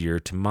easier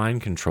to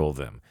mind control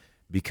them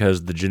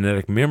because the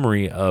genetic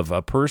memory of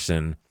a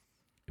person,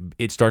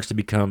 it starts to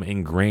become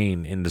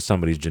ingrained into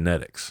somebody's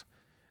genetics.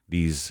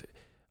 These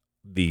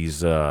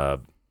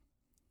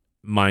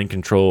mind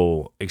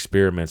control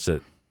experiments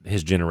that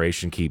his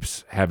generation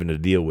keeps having to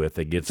deal with,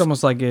 it gets It's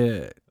almost like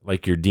a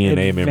like your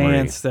DNA memory.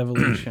 advanced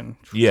evolution.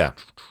 Yeah.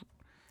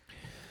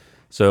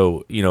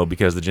 So,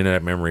 because the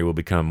genetic memory will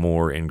become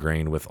more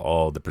ingrained with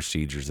all the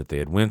procedures that they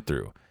had went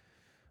through.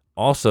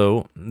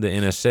 Also, the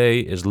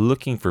NSA is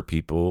looking for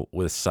people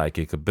with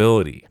psychic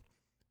ability.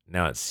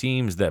 Now, it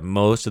seems that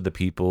most of the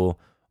people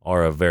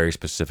are of very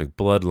specific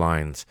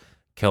bloodlines,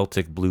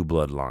 Celtic blue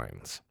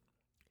bloodlines.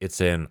 It's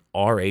an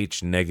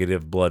Rh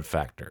negative blood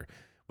factor,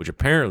 which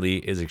apparently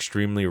is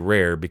extremely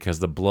rare because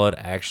the blood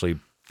actually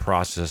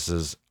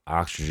processes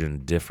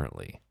oxygen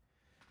differently.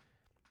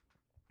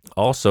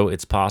 Also,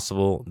 it's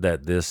possible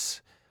that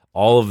this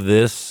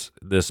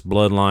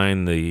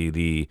bloodline,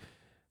 the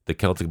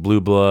Celtic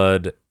blue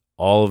blood,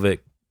 all of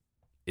it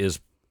is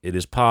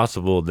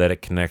possible that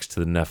it connects to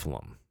the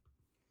Nephilim.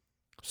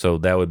 So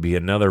that would be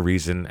another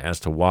reason as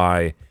to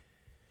why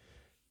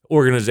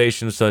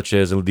organizations such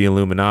as the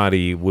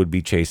Illuminati would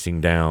be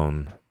chasing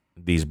down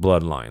these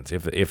bloodlines.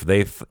 If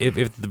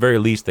at the very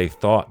least they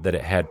thought that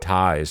it had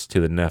ties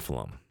to the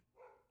Nephilim.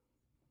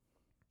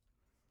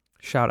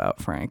 Shout out,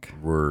 Frank.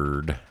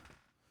 Word.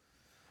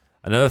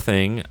 Another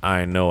thing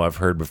I know I've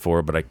heard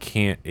before, but I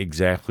can't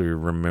exactly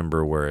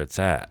remember where it's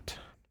at.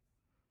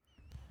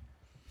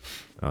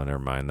 Oh, never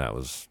mind. That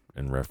was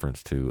in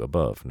reference to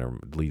above.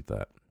 Delete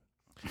that.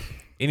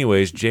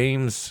 Anyways,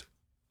 James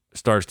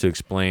starts to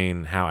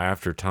explain how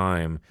after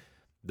time,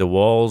 the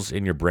walls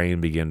in your brain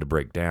begin to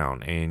break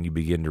down and you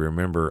begin to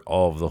remember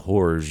all of the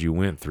horrors you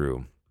went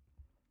through,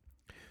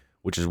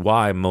 which is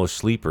why most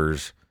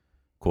sleepers,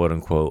 quote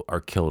unquote,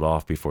 are killed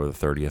off before the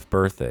 30th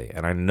birthday.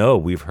 And I know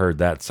we've heard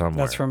that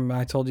somewhere. That's from,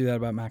 I told you that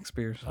about Max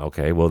Spears.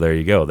 Okay, well, there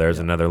you go. There's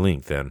another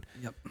link then.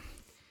 Yep.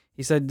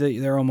 He said that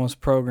they're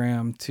almost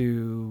programmed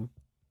to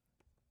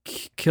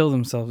kill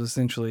themselves,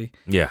 essentially.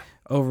 Yeah.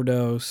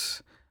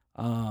 Overdose,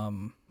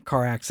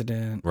 car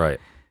accident. Right.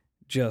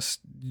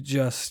 Just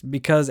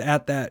because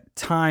at that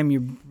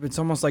time, it's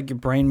almost like your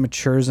brain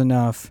matures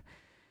enough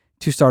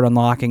to start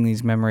unlocking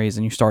these memories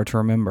and you start to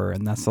remember,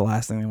 and that's the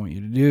last thing they want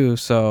you to do.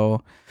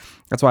 So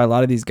that's why a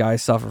lot of these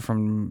guys suffer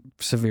from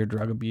severe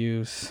drug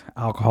abuse,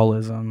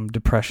 alcoholism,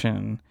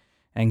 depression,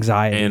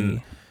 anxiety.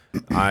 And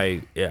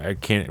I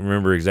can't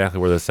remember exactly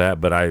where that's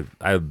at, but I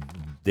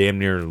damn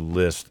near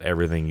list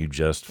everything you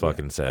just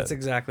fucking said. That's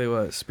exactly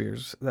what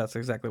Spears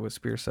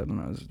said when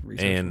I was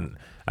researching. And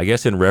I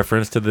guess in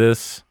reference to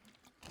this,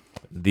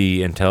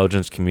 the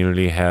intelligence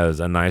community has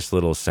a nice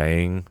little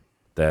saying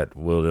that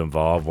will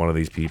involve one of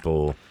these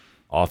people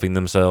offing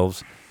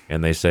themselves,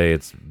 and they say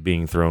it's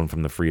being thrown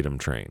from the freedom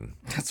train.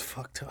 That's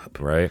fucked up.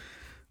 Right?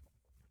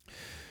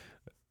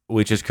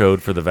 Which is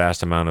code for the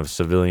vast amount of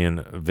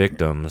civilian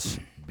victims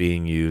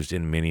being used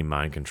in many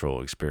mind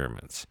control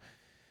experiments.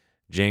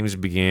 James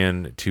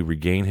began to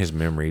regain his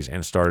memories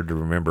and started to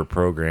remember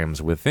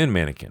programs within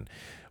Mannequin,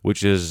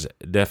 which is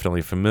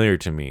definitely familiar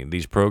to me.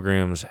 These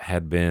programs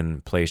had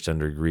been placed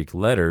under Greek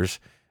letters,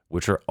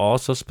 which are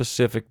also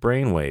specific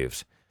brain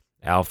waves: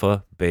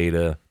 alpha,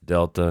 beta,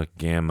 delta,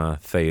 gamma,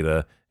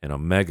 theta, and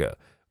omega,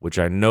 which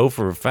I know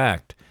for a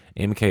fact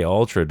MK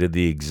Ultra did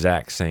the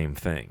exact same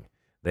thing.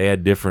 They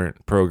had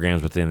different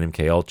programs within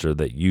MK Ultra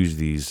that use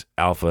these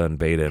alpha and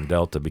beta and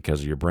delta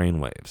because of your brain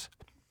waves.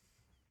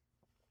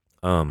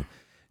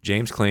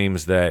 James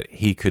claims that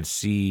he could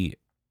see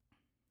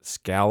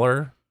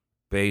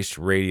scalar-based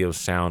radio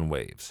sound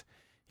waves.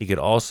 He could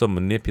also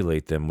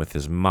manipulate them with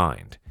his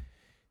mind.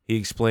 He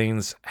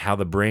explains how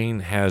the brain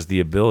has the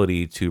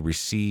ability to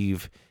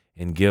receive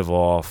and give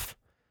off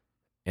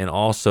and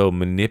also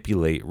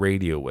manipulate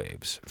radio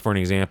waves. For an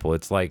example,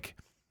 it's like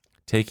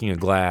taking a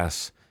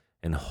glass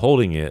and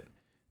holding it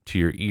to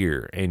your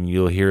ear, and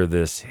you'll hear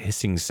this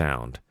hissing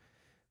sound,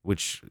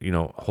 which,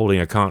 holding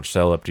a conch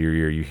shell up to your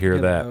ear, you hear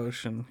that. The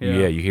ocean.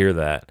 Yeah, you hear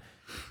that.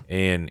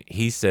 And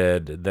he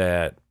said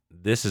that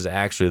this is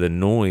actually the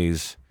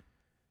noise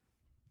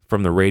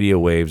from the radio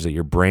waves that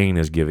your brain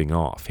is giving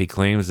off. He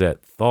claims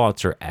that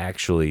thoughts are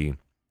actually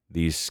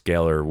these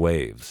scalar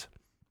waves.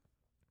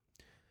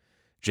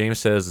 James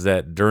says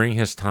that during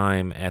his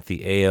time at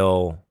the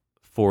AL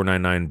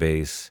 499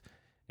 base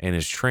and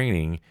his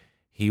training,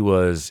 he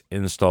was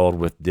installed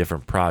with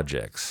different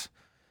projects.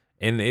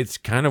 And it's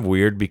kind of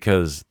weird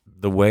because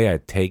the way I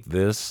take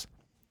this,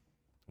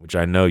 which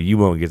I know you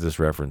won't get this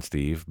reference,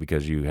 Steve,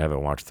 because you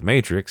haven't watched The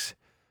Matrix,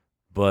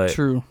 but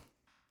True.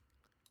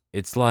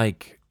 it's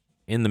like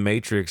in The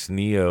Matrix,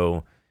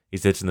 Neo, he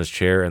sits in this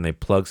chair and they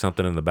plug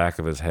something in the back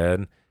of his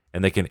head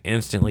and they can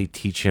instantly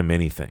teach him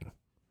anything.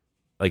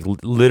 Like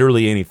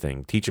literally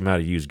anything. Teach him how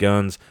to use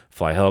guns,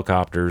 fly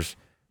helicopters,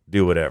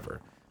 do whatever.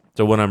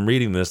 So when I'm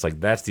reading this,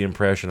 like that's the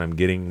impression I'm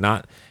getting.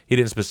 He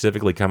didn't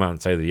specifically come out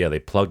and say that, yeah, they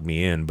plugged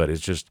me in, but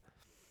it's just,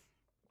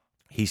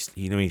 he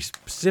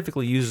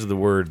specifically uses the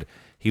word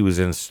he was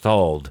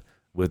installed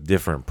with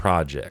different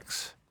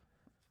projects.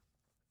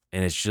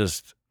 And it's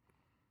just,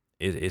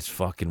 it's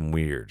fucking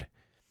weird.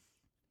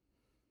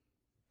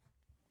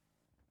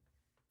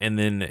 And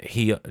then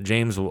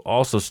James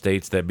also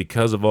states that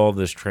because of all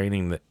this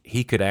training, that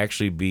he could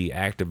actually be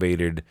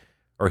activated,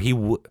 or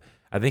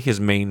I think his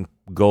main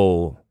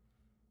goal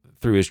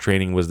through his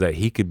training was that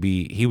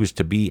he was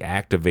to be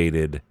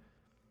activated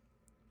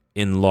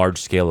in large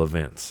scale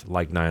events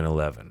like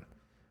 9/11.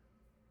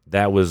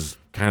 That was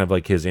kind of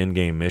like his end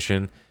game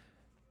mission.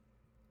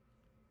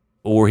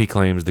 Or he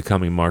claims the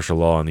coming martial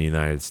law in the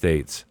United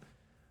States.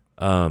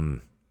 Now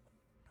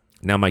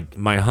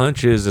my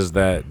hunch is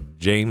that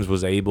James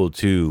was able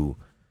to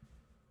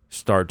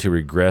start to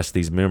regress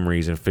these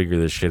memories and figure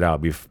this shit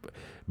out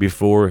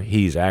before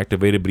he's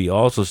activated. But he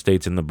also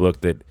states in the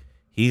book that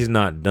he's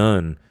not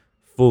done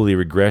fully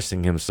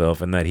regressing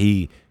himself and that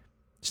he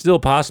still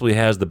possibly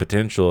has the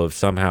potential of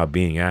somehow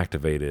being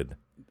activated.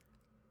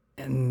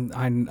 And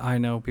I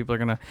know people are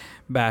going to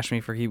bash me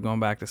for keep going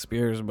back to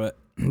Spears, but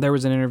there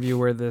was an interview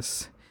where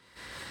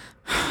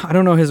I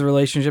don't know his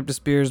relationship to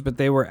Spears, but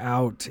they were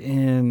out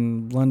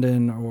in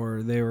London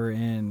or they were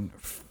in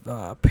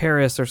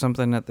Paris or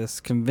something at this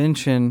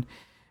convention,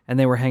 and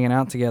they were hanging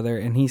out together,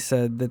 and he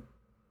said that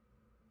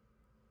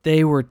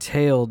they were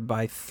tailed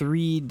by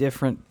 3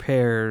 different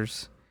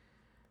pairs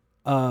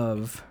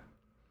of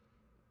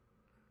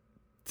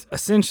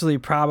essentially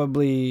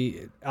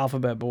probably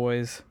alphabet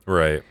boys.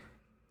 Right.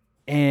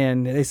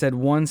 And they said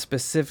one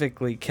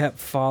specifically kept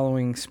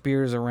following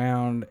Spears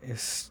around,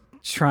 is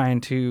trying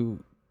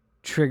to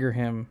trigger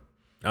him.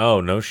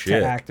 Oh, no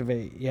shit. To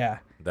activate, yeah.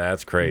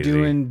 That's crazy.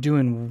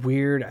 Doing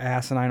weird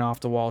asinine off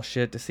the wall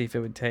shit to see if it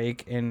would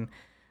take, and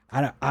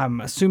I'm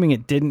assuming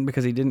it didn't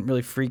because he didn't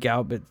really freak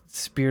out. But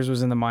Spears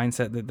was in the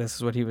mindset that this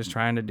is what he was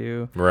trying to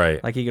do.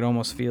 Right. Like he could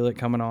almost feel it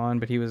coming on,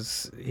 but he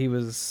was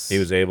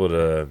able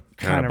to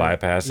kind of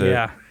bypass it.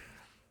 Yeah.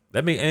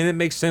 And it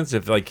makes sense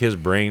if like his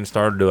brain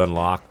started to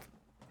unlock.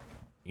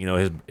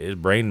 His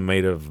brain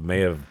may have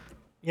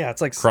yeah,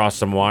 it's like crossed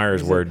some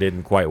wires where it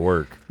didn't quite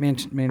work.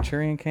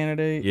 Manchurian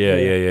Candidate.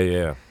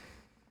 Yeah.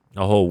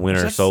 A whole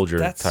Winter Soldier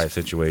type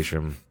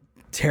situation.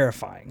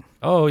 Terrifying.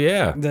 Oh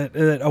yeah.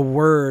 That a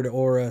word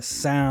or a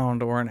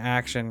sound or an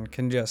action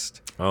can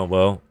just. Oh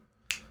well.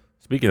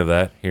 Speaking of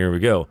that, here we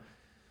go.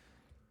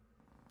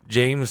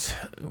 James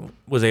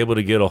was able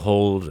to get a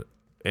hold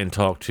and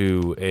talk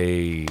to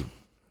a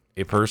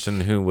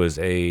person who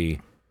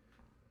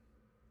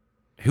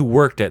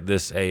worked at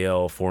this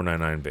AL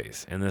 499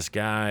 base, and this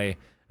guy,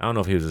 I don't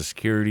know if he was a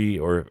security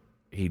or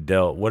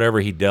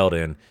whatever he dealt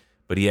in,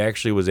 but he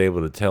actually was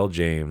able to tell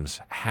James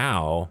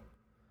how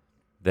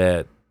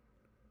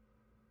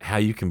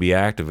you can be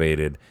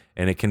activated,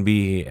 and it can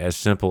be as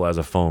simple as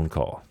a phone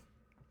call.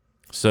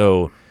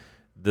 So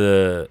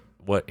here's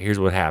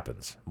what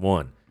happens.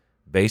 1,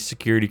 base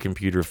security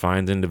computer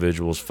finds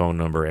individual's phone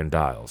number and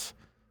dials.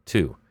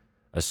 2,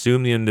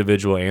 assume the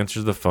individual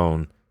answers the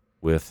phone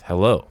with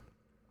hello.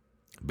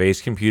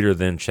 Base computer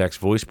then checks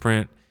voice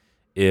print.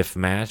 If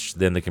matched,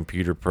 then the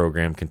computer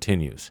program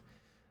continues.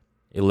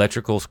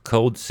 Electrical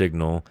code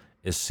signal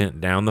is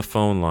sent down the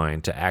phone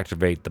line to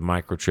activate the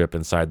microchip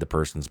inside the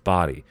person's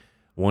body.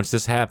 Once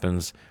this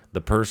happens,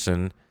 the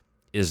person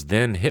is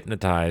then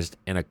hypnotized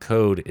and a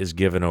code is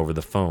given over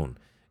the phone.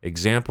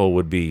 Example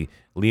would be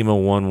Lima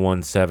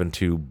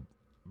 1172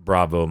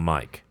 Bravo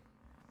Mike.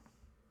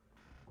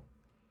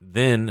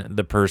 Then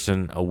the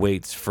person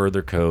awaits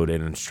further code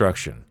and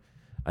instruction.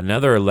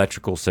 Another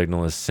electrical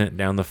signal is sent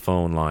down the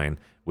phone line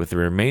with the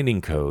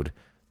remaining code.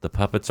 The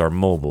puppets are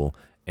mobile,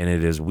 and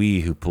it is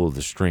we who pull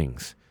the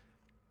strings.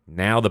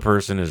 Now the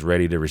person is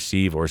ready to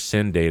receive or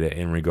send data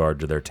in regard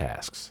to their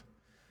tasks.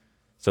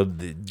 So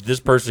this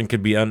person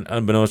could be,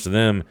 unbeknownst to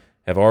them,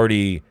 have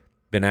already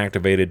been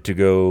activated to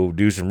go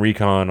do some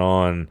recon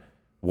on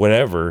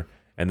whatever,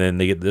 and then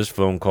they get this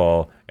phone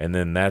call, and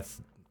then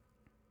that's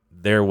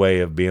their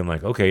way of being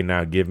like, okay,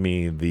 now give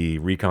me the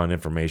recon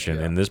information,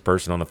 and this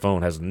person on the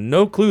phone has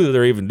no clue that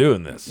they're even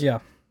doing this. Yeah.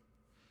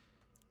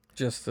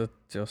 Just a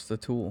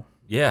tool.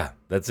 Yeah,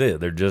 that's it.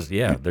 They're just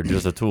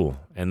a tool,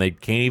 and they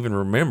can't even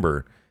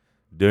remember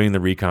doing the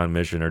recon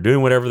mission or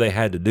doing whatever they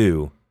had to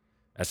do,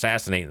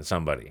 assassinating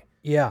somebody.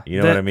 Yeah.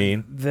 You know what I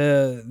mean?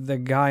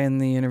 The guy in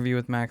the interview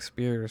with Max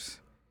Spears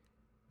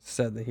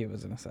said that he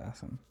was an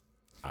assassin.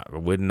 I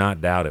would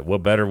not doubt it.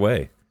 What better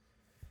way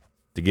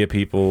to get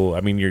people? I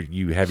mean,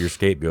 you have your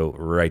scapegoat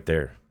right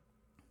there.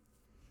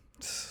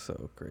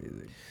 So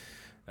crazy.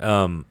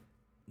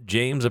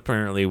 James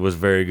apparently was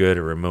very good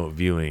at remote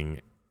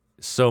viewing,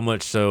 so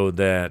much so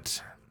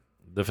that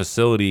the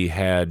facility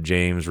had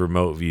James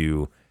remote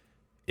view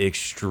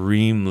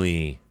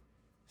extremely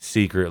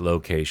secret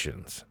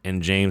locations,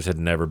 and James had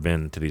never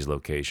been to these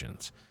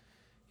locations.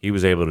 He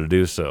was able to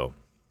do so.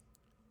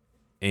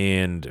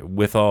 And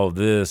with all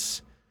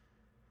this,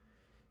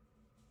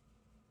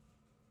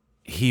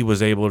 he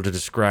was able to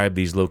describe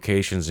these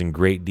locations in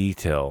great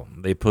detail.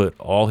 They put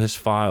all his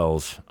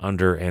files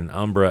under an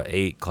Umbra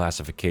 8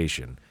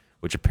 classification,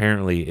 which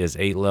apparently is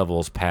 8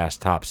 levels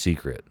past top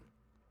secret.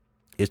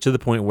 It's to the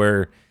point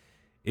where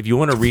if you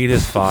want to read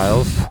his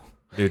files,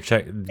 dude,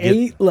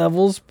 8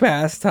 levels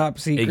past top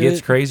secret. It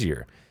gets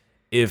crazier.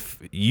 If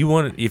you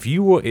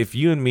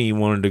and me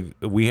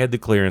wanted to, we had the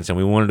clearance and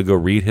we wanted to go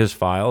read his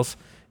files.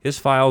 His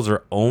files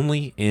are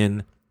only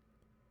in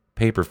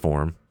paper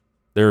form.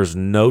 There's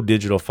no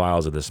digital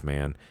files of this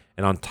man.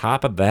 And on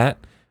top of that,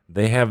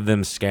 they have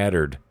them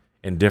scattered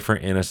in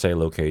different NSA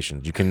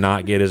locations. You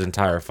cannot get his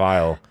entire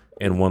file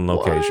in one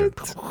location.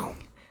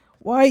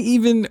 What?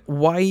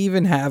 Why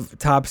even have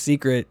top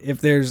secret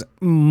if there's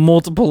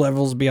multiple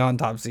levels beyond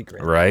top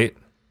secret? Right?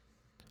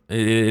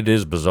 It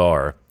is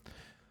bizarre.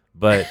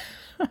 But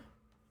I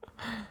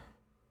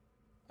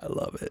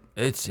love it.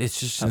 It's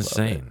just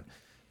insane.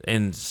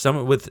 And some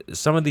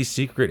of these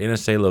secret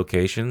NSA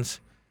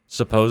locations,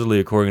 supposedly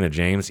according to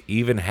James,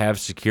 even have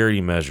security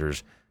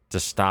measures to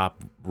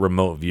stop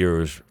remote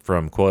viewers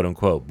from quote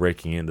unquote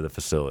breaking into the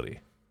facility.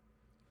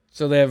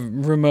 So they have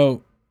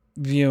remote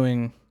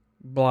viewing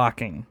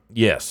blocking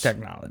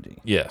technology.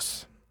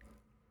 Yes.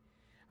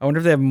 I wonder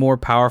if they have more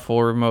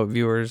powerful remote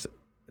viewers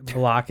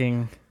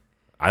blocking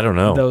I don't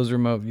know. those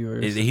remote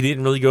viewers. He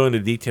didn't really go into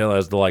detail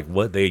as to like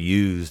what they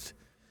used.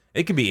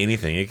 It could be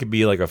anything. It could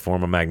be like a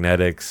form of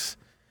magnetics,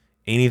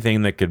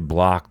 anything that could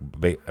block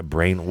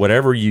brain,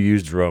 whatever you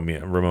used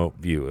remote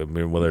view. I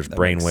mean, whether it's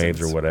brain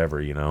waves or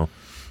whatever, you know.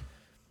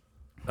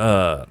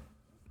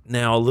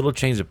 Now, a little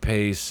change of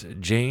pace.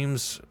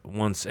 James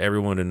wants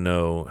everyone to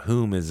know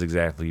whom is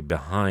exactly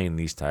behind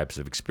these types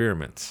of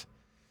experiments.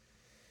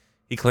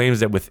 He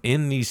claims that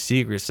within these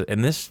secrets,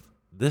 and this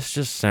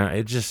just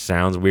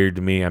sounds weird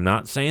to me. I'm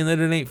not saying that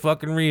it ain't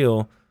fucking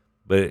real,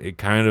 but it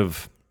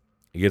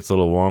gets a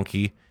little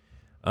wonky.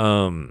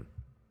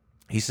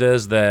 He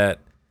says that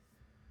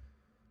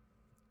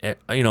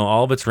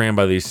all of it's ran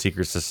by these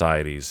secret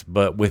societies,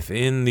 but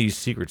within these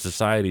secret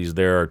societies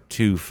there are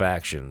two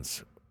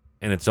factions.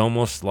 And it's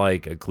almost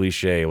like a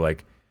cliche,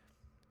 like,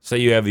 say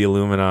you have the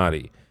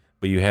Illuminati,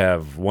 but you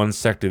have one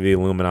sect of the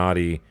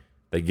Illuminati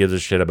that gives a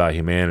shit about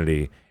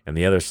humanity, and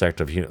the other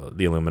sect of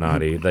the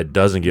Illuminati that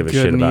doesn't give a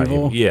shit about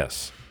humanity.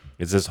 Yes.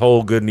 It's this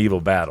whole good and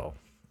evil battle.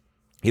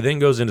 He then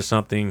goes into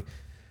something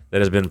that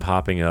has been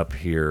popping up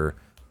here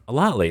a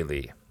lot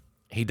lately.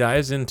 He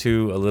dives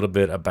into a little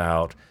bit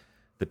about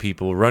the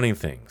people running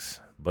things,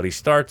 but he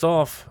starts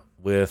off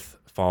with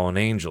fallen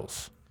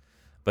angels.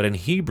 But in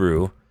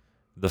Hebrew,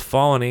 the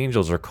fallen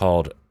angels are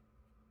called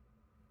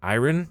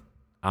Irin,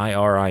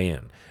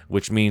 I-R-I-N,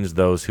 which means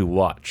those who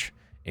watch.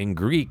 In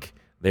Greek,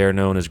 they are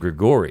known as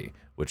Grigori,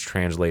 which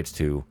translates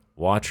to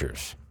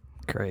watchers.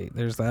 Great.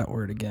 There's that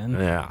word again.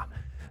 Yeah.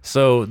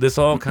 So this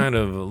all kind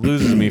of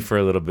loses me for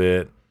a little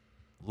bit.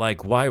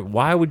 Like,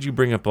 why would you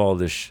bring up all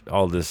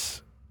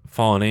this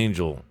fallen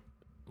angel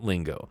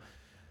lingo?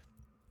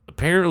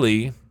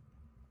 Apparently,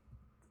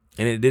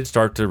 and it did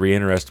start to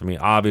re-interest me,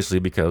 obviously,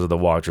 because of the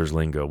Watchers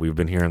lingo. We've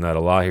been hearing that a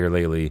lot here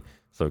lately,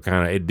 so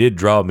it did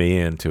draw me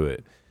into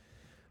it.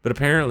 But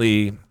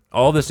apparently,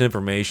 all this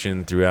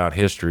information throughout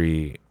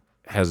history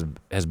has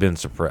been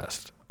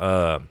suppressed.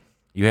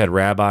 You had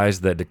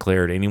rabbis that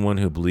declared anyone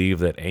who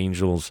believed that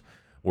angels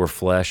were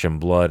flesh and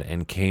blood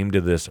and came to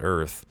this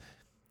earth,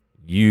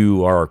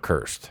 you are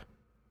cursed.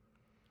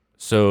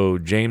 So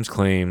James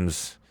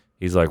claims,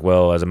 he's like,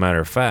 well, as a matter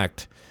of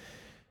fact,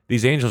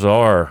 these angels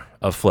are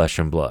of flesh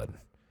and blood,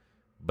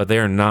 but they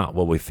are not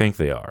what we think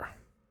they are.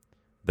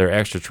 They're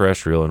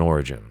extraterrestrial in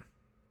origin.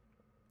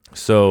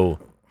 So,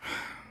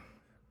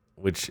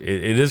 which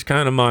it is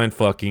kind of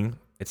mind-fucking.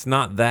 It's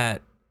not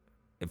that,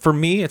 for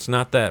me, it's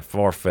not that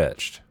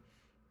far-fetched.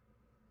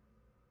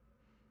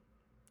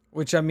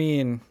 Which, I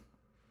mean,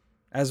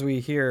 as we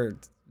hear,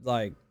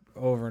 like,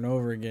 over and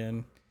over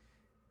again,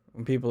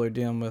 when people are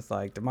dealing with,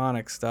 like,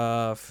 demonic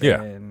stuff,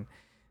 and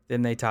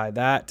then they tie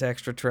that to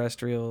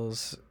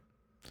extraterrestrials.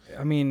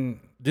 I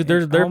mean... Dude,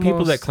 there are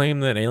people that claim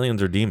that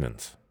aliens are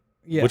demons,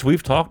 which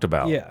we've talked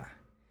about. Yeah.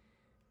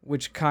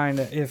 Which kind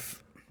of,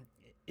 if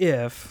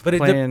but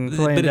playing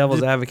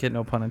devil's advocate,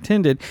 no pun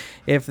intended,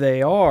 if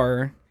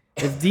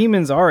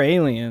demons are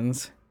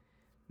aliens...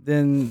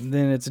 Then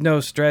it's no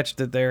stretch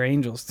that they're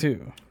angels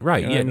too.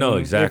 Right. You know yeah. No. I mean?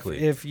 Exactly.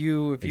 If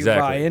you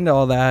buy into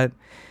all that,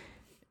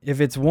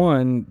 if it's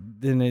one,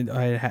 then it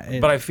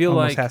but I feel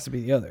almost like has to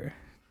be the other.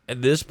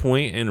 At this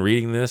point in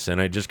reading this,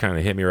 and it just kind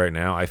of hit me right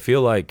now, I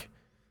feel like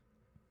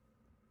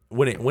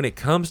when it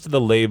comes to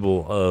the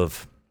label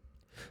of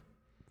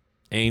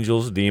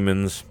angels,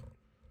 demons,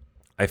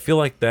 I feel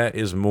like that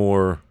is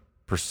more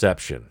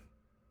perception.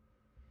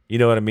 You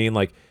know what I mean?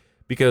 Like,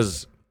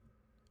 because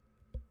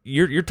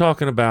you're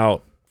talking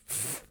about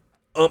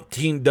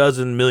umpteen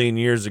dozen million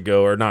years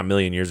ago, or not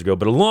million years ago,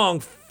 but a long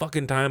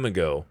fucking time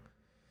ago.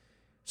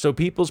 So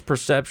people's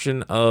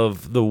perception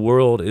of the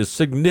world is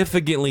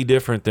significantly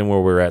different than where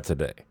we're at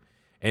today.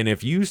 And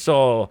if you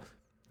saw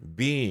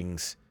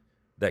beings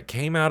that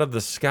came out of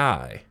the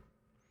sky,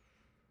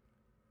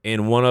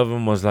 and one of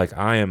them was like,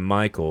 I am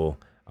Michael,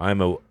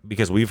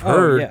 because we have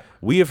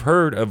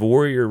heard of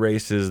warrior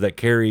races that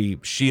carry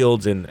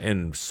shields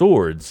and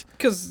swords.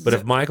 But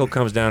if Michael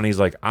comes down and he's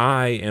like,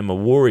 I am a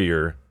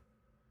warrior.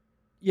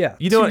 Yeah.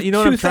 You know what I'm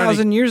trying to...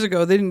 2,000 years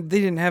ago, they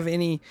didn't have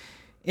any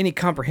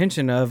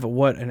comprehension of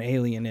what an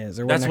alien is,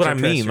 or what that's what I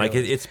mean. Like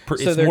it's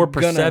more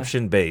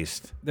perception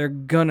based. They're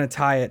gonna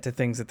tie it to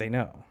things that they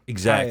know.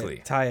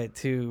 Exactly. Tie it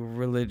to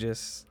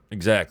religious.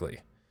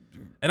 Exactly.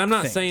 And I'm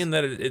not saying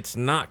that it's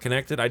not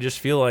connected. I just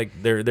feel like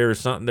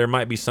there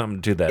might be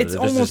something to that. It's this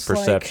almost is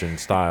perception, like,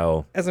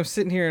 style. As I'm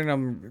sitting here and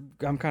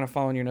I'm kind of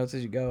following your notes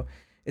as you go.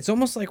 It's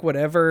almost like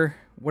whatever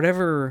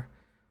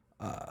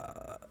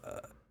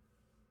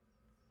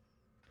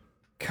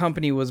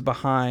company was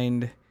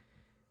behind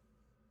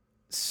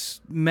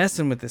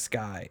messing with this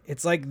guy.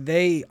 It's like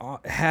they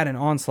had an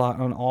onslaught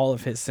on all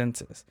of his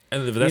senses.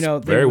 And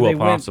that's very well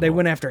possible. They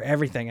went after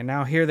everything, and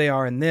now here they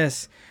are in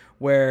this,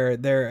 where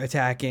they're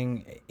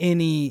attacking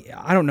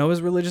I don't know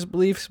his religious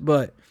beliefs,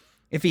 but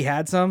if he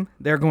had some,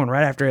 they're going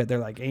right after it. They're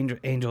like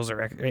angels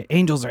are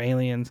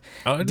aliens,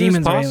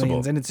 demons are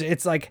aliens, and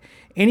it's like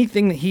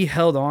anything that he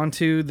held on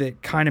to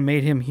that kind of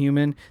made him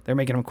human, they're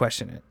making him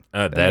question it.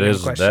 That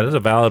is a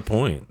valid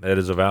point. That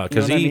is a valid,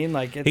 because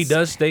he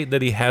does state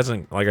that he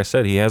hasn't, like I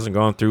said, he hasn't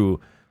gone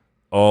through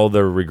all the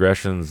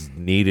regressions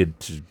needed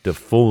to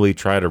fully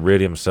try to rid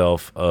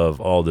himself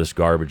of all this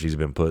garbage he's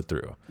been put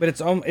through. But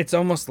it's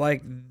almost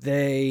like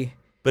they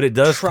it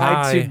does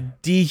try to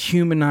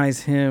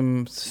dehumanize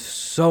him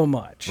so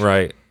much,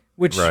 right?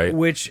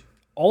 Which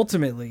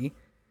ultimately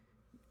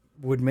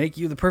would make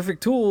you the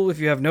perfect tool if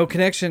you have no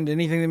connection to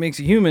anything that makes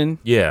you human.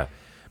 Yeah,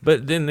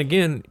 but then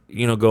again,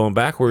 going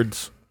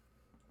backwards,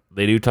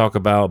 they do talk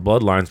about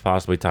bloodlines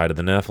possibly tied to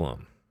the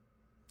Nephilim.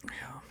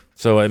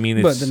 So I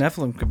mean, but the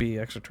Nephilim could be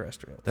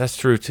extraterrestrial. That's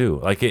true too.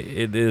 Like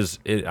it is.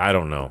 I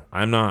don't know.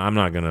 I'm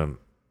not gonna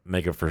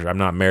make it for. I'm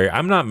not married.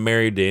 I'm not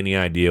married to any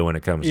idea when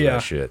it comes to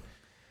that shit.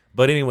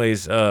 But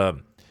anyways, like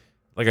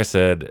I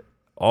said,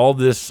 all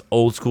this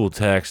old school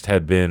text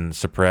had been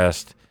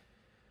suppressed.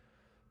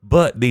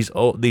 But these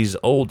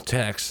old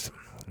texts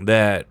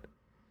that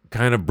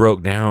kind of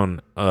broke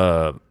down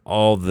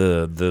all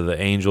the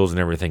angels and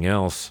everything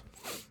else,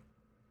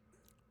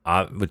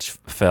 which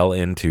fell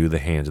into the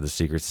hands of the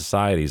secret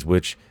societies,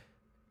 which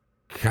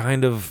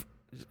kind of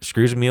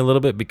screws me a little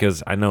bit,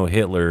 because I know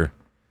Hitler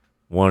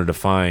wanted to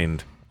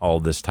find all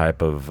this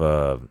type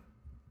of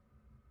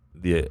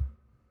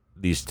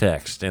these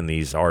texts and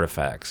these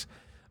artifacts.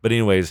 But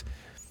anyways,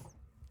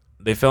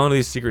 they fell into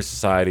these secret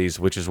societies,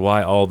 which is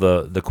why all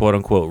the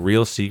quote-unquote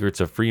real secrets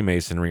of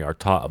Freemasonry are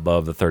taught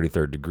above the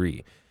 33rd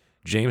degree.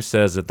 James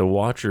says that the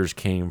Watchers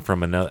came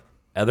from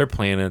other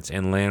planets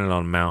and landed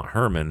on Mount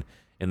Hermon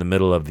in the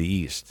middle of the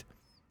east.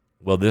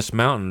 Well, this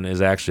mountain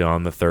is actually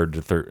on the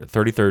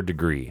 33rd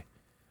degree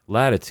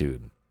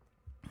latitude,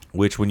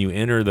 which when you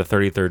enter the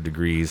 33rd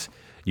degrees,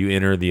 you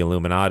enter the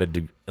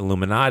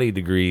Illuminati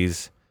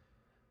degrees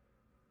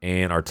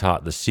and are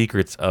taught the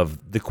secrets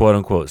of the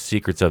quote-unquote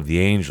secrets of the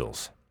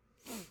angels.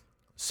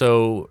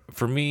 So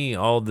for me,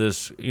 all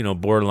this,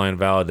 borderline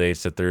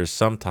validates that there is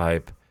some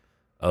type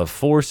of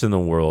force in the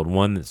world,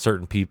 one that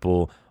certain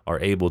people are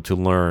able to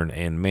learn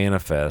and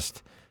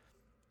manifest.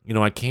 You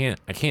know, I can't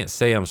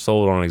say I'm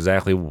sold on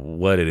exactly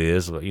what it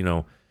is. You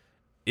know,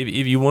 if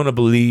you want to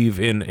believe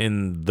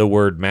in the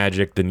word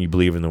magic, then you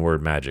believe in the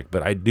word magic.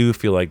 But I do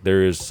feel like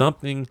there is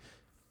something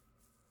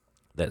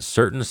that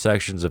certain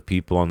sections of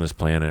people on this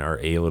planet are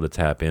able to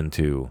tap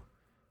into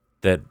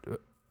that,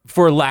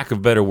 for lack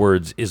of better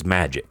words, is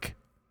magic.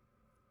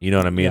 You know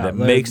what I mean? Yeah, that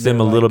makes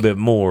them a they're little like bit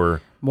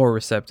more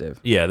receptive.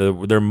 Yeah,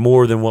 they're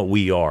more than what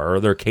we are, or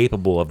they're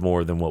capable of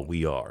more than what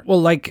we are.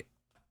 Well, like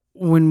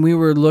when we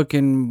were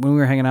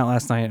hanging out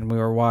last night and we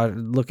were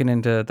looking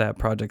into that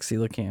Project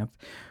Coelacanth,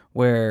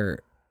 where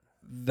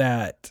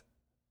that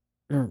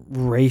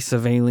race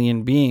of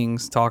alien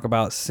beings talk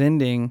about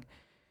sending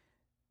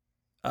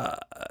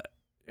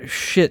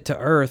shit to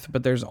Earth,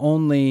 but there's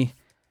only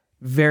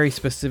very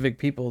specific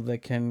people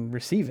that can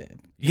receive it.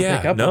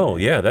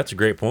 That's a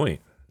great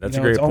point. That's a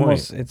great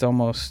point. It's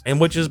almost, and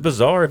which is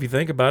bizarre if you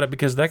think about it,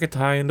 because that could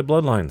tie into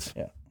bloodlines.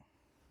 Yeah.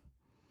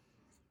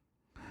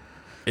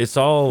 It's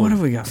all. What have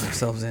we got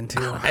ourselves into?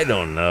 I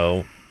don't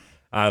know,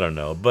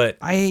 but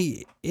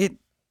I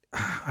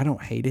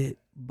don't hate it,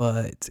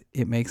 but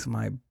it makes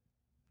my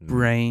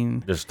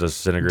brain just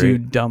disintegrate, do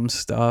dumb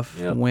stuff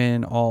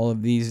when all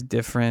of these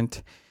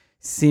different,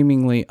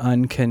 seemingly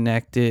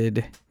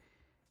unconnected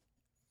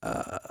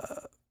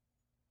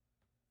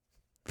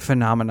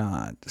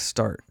phenomena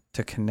start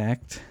to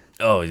connect.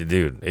 Oh,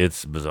 dude,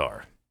 it's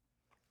bizarre,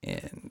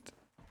 and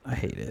I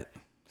hate it.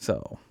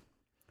 So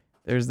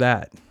there's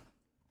that.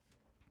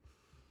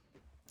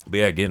 But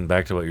yeah, getting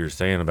back to what you were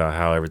saying about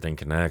how everything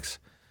connects,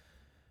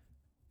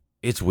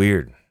 it's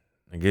weird.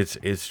 Like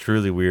it's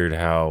truly weird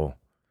how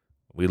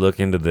we look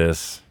into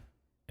this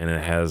and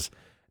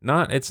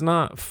it's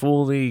not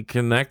fully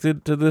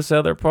connected to this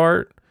other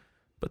part,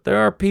 but there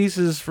are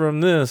pieces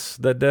from this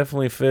that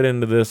definitely fit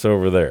into this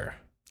over there.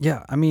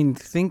 Yeah, I mean,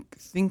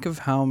 think of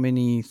how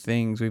many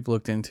things we've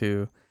looked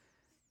into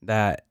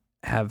that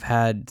have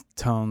had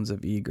tones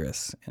of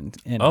egress and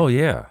oh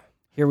yeah.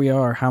 Here we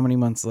are, how many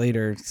months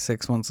later,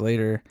 6 months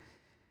later,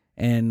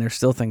 and there's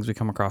still things we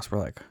come across. We're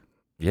like,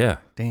 yeah,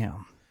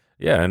 damn.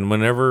 Yeah, and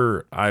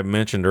whenever I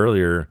mentioned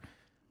earlier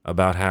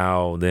about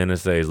how the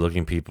NSA is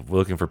looking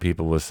for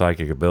people with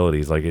psychic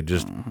abilities, like it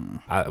just,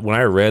 when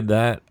I read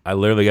that, I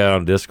literally got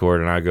on Discord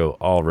and I go,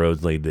 all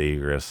roads lead to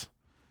egress,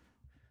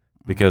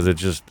 because it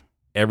just,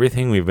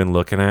 everything we've been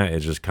looking at, it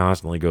just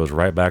constantly goes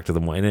right back to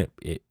the one. And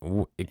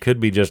it could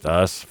be just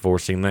us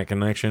forcing that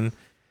connection.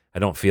 I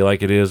don't feel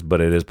like it is,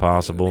 but it is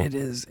possible. It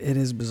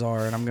is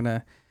bizarre,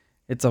 and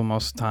it's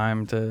almost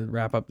time to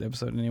wrap up the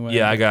episode anyway.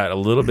 Yeah, I got a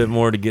little bit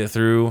more to get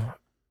through,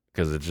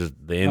 because it's just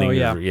the ending.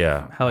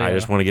 Hell I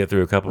just want to get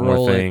through a couple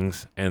more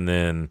things, and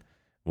then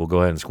we'll go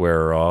ahead and square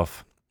her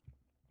off.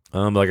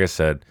 Like I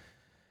said,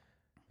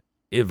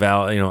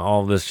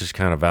 all of this just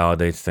kind of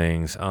validates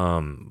things.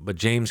 But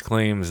James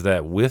claims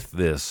that with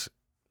this,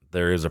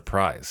 there is a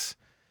price,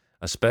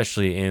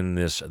 especially in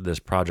this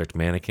Project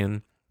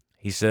Mannequin.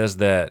 He says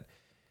that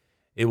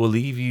it will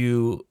leave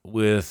you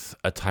with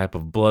a type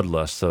of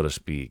bloodlust, so to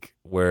speak,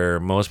 where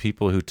most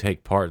people who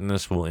take part in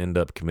this will end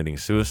up committing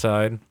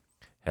suicide,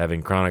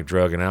 having chronic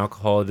drug and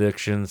alcohol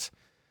addictions,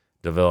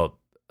 develop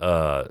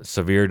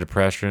severe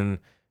depression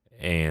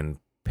and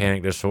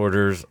panic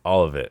disorders,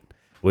 all of it.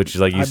 Which,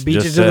 like you beat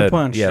just you said, to the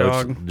punch,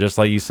 dog. just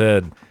like you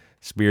said,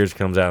 Spears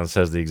comes out and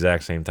says the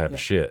exact same type of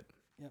shit.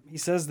 He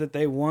says that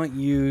they want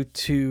you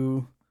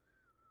to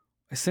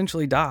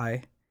essentially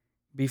die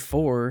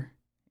before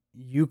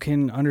you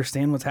can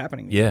understand what's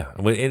happening. Yeah,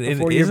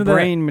 before your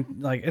brain,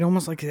 it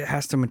almost like it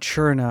has to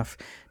mature enough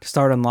to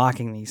start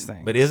unlocking these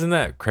things. But isn't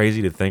that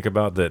crazy to think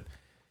about, that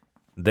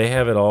they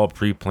have it all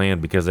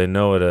pre-planned, because they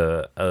know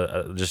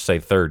at just say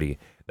 30,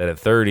 that at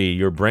 30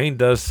 your brain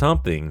does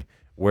something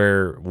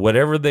where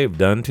whatever they've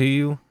done to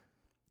you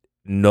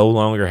no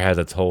longer has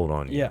its hold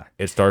on you. Yeah,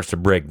 it starts to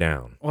break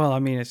down. Well, I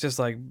mean, it's just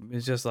like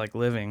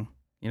living.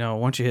 You know,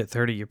 once you hit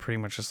 30, you're pretty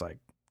much just like,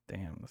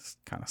 damn, this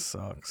kind of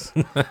sucks.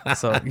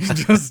 So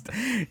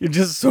you're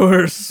just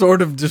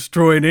sort of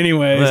destroyed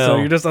anyway. Well, so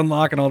you're just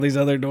unlocking all these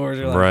other doors.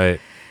 You're like, right.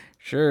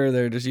 Sure,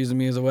 they're just using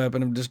me as a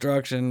weapon of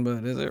destruction,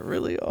 but is it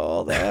really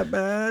all that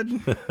bad?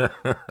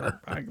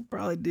 I could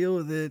probably deal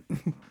with it.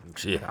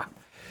 Yeah.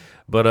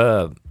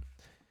 But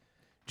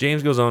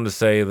James goes on to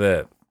say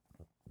that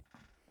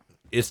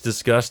it's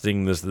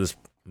disgusting, this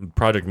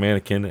Project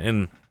Mannequin,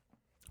 and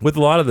with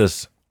a lot of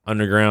this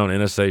underground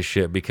NSA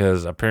shit,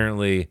 because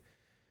apparently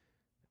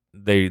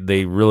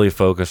they really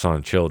focus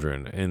on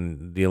children,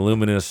 and the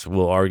Illuminists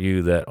will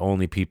argue that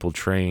only people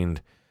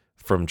trained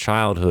from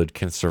childhood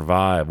can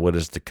survive what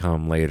is to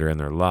come later in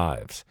their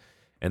lives.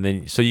 And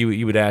then so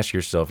you would ask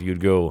yourself, you'd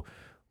go,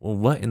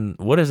 well,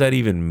 what does that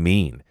even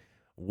mean?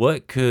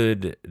 What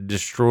could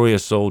destroy a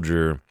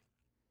soldier,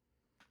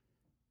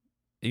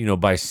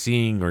 by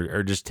seeing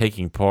or just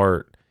taking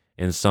part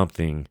in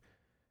something?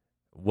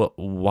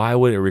 Why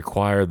would it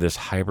require this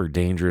hyper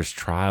dangerous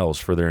trials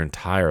for their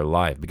entire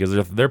life? Because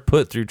if they're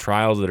put through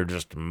trials that are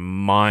just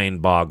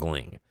mind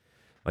boggling.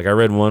 Like I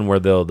read one where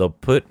they'll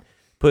put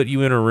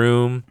you in a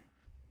room.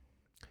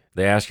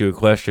 they ask you a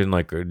question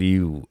like, or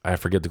I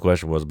forget the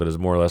question was, but it's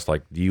more or less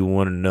like, do you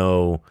want to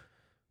know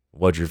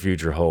what your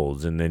future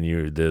holds? And then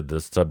the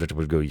subject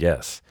would go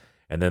yes.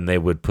 And then they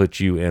would put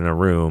you in a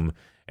room,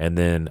 and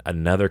then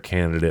another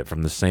candidate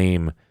from the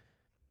same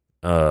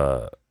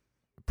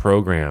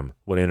program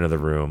would enter the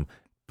room,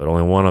 but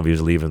only one of you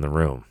is leaving the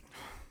room.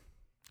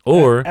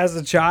 Or as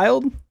a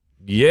child?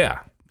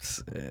 Yeah.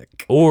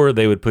 Sick. Or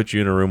they would put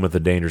you in a room with a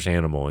dangerous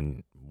animal,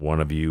 and one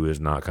of you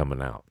is not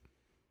coming out.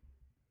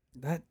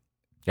 That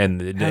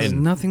And has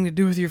nothing to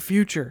do with your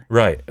future.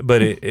 Right,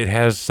 but it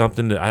has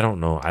something to, I don't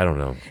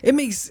know. It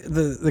makes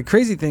the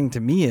crazy thing to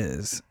me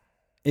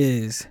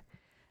is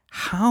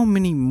how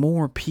many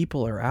more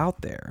people are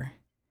out there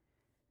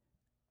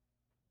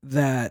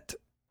that,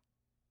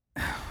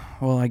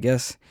 well, I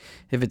guess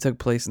if it took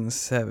place in the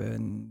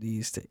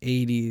 70s to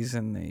 80s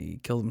and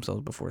they killed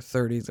themselves before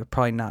 30s, there's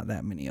probably not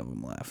that many of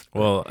them left.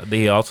 Well,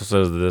 he also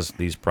says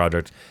these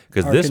projects,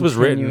 because this was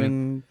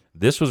written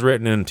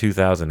in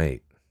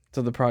 2008.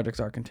 So the projects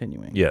are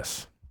continuing.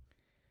 Yes.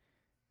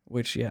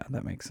 Which, yeah,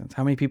 that makes sense.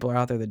 How many people are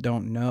out there that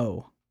don't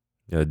know?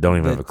 Yeah, don't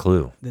even have a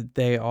clue. That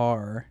they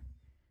are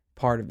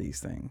part of these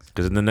things.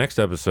 Because in the next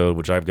episode,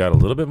 which I've got a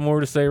little bit more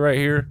to say right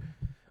here,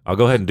 I'll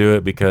go ahead and do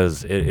it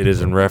because it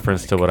is in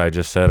reference to what I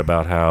just said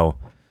about how,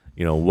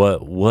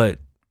 what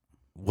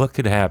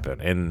could happen.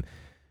 And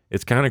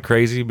it's kind of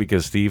crazy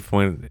because Steve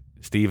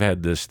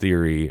had this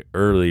theory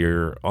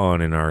earlier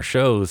on in our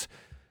shows,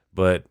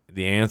 but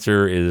the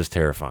answer is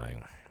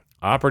terrifying.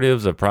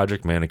 Operatives of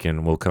Project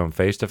Mannequin will come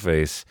face to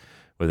face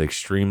with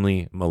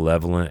extremely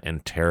malevolent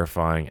and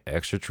terrifying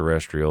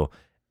extraterrestrial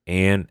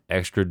and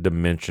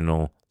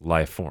extra-dimensional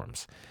life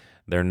forms.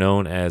 They're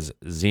known as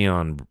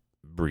Xeon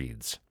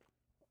breeds,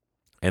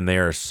 and they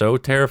are so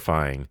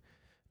terrifying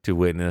to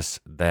witness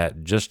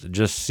that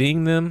just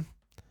seeing them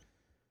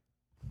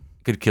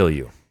could kill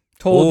you.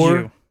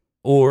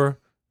 Or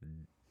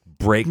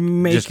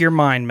make your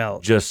mind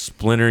melt. Just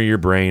splinter your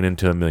brain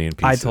into a million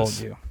pieces. I told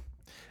you.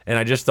 And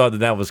I just thought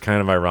that was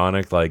kind of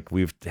ironic. Like,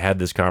 we've had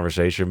this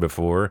conversation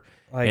before,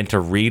 and to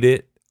read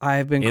it,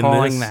 I've been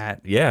calling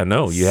that. Yeah,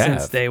 no, you have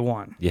since day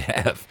one. You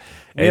have.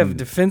 We have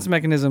defense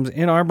mechanisms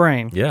in our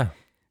brain. Yeah.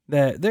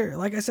 That there,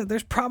 like I said,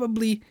 there's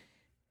probably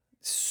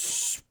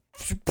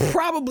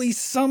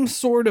some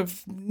sort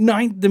of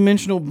ninth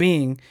dimensional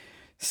being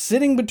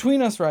sitting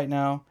between us right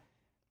now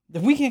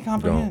that we can't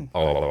comprehend.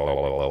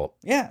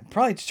 Yeah,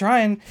 probably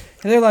trying.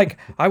 And they're like,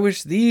 I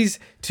wish these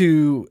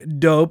two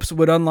dopes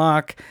would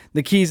unlock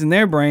the keys in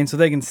their brain so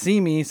they can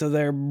see me, so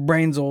their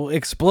brains will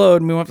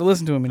explode and we won't have to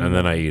listen to them anymore. And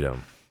then I eat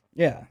them.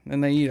 Yeah,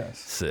 and they eat us.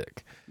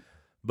 Sick.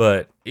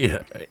 But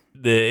yeah,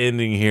 the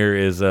ending here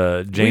is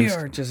James.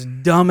 We are just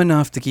dumb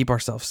enough to keep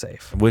ourselves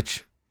safe.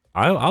 Which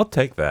I'll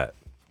take that.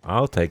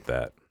 I'll take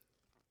that.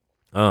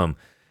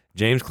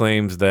 James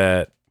claims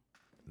that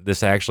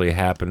this actually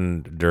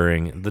happened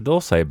during the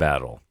Dulce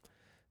battle.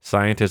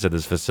 Scientists at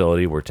this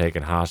facility were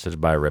taken hostage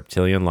by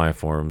reptilian life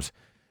forms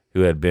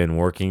who had been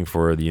working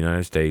for the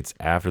United States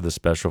after the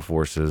special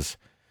forces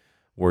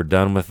were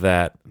done with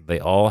that. They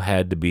all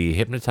had to be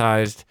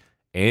hypnotized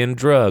and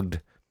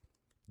drugged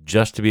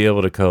just to be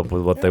able to cope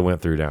with what they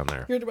went through down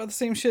there. You heard about the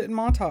same shit in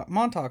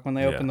Montauk when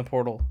they opened the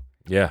portal.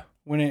 Yeah.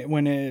 When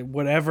it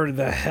whatever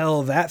the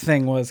hell that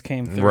thing was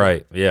came through.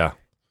 Right. Yeah.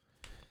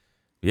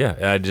 Yeah.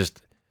 I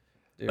just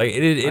Dude,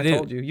 I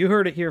told you. You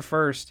heard it here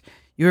first.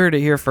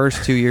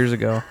 2 years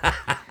ago.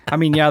 I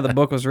mean, yeah, the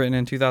book was written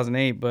in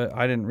 2008, but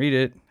I didn't read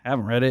it. I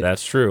haven't read it.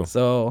 That's true.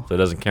 So it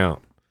doesn't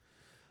count.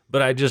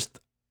 But I'm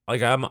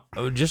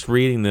just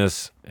reading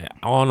this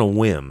on a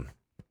whim.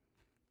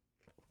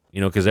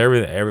 Because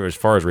every as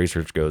far as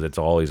research goes, it's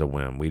always a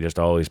whim. We just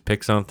always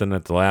pick something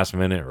at the last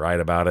minute, write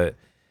about it,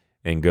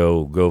 and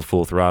go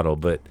full throttle.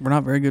 But we're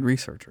not very good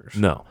researchers.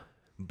 No.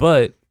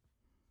 But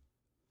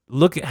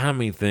look at how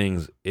many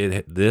things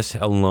this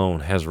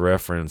alone has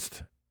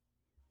referenced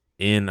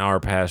in our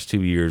past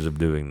 2 years of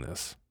doing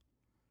this.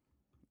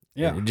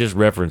 Yeah. It just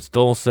referenced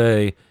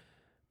Dulce.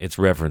 It's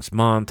referenced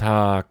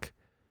Montauk.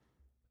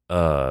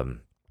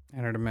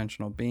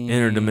 Interdimensional beings.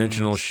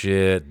 Interdimensional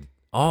shit.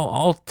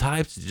 All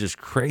types of just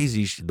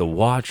crazy shit. The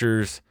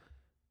Watchers.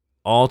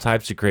 All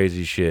types of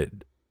crazy shit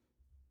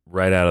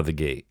right out of the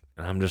gate.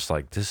 And I'm just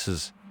like, this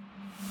is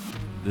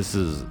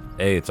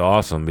it's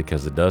awesome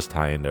because it does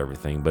tie into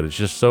everything, but it's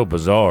just so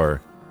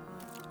bizarre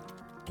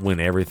when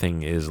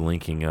everything is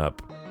linking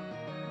up.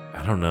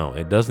 I don't know.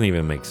 It doesn't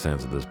even make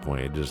sense at this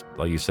point. It just,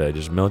 like you said,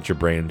 just melts your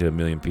brain into a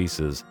million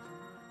pieces.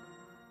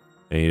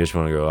 And you just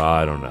want to go,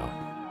 I don't know.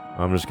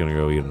 I'm just going to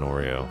go eat an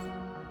Oreo.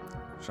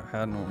 Wish I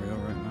had an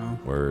Oreo right now.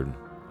 Word.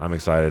 I'm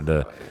excited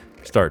to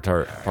start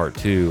part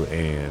 2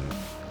 and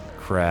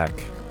crack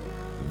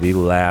the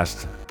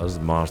last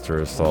Monster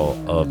Assault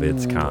of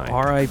its kind.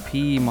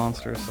 R.I.P.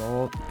 Monster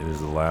Assault. It is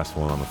the last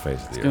one on the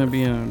face of the earth.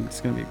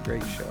 It's gonna be a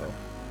great show.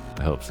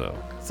 I hope so.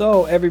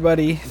 So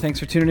everybody, thanks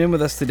for tuning in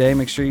with us today.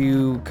 Make sure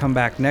you come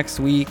back next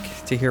week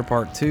to hear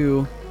part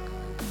 2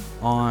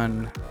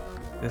 on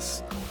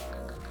this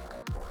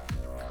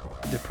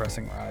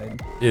depressing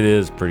ride. It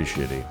is pretty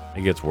shitty.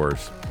 It gets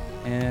worse.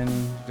 And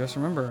just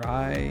remember,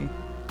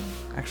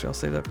 I'll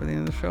save that for the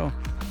end of the show.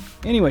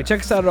 Anyway, check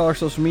us out at all our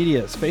social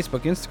medias: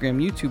 Facebook,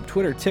 Instagram, YouTube,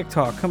 Twitter,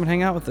 TikTok. Come and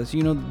hang out with us.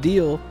 You know the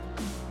deal.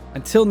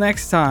 Until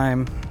next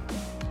time,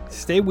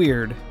 stay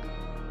weird,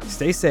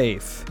 stay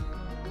safe.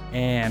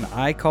 And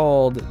I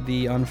called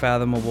the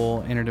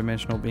unfathomable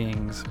interdimensional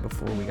beings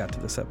before we got to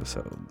this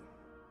episode.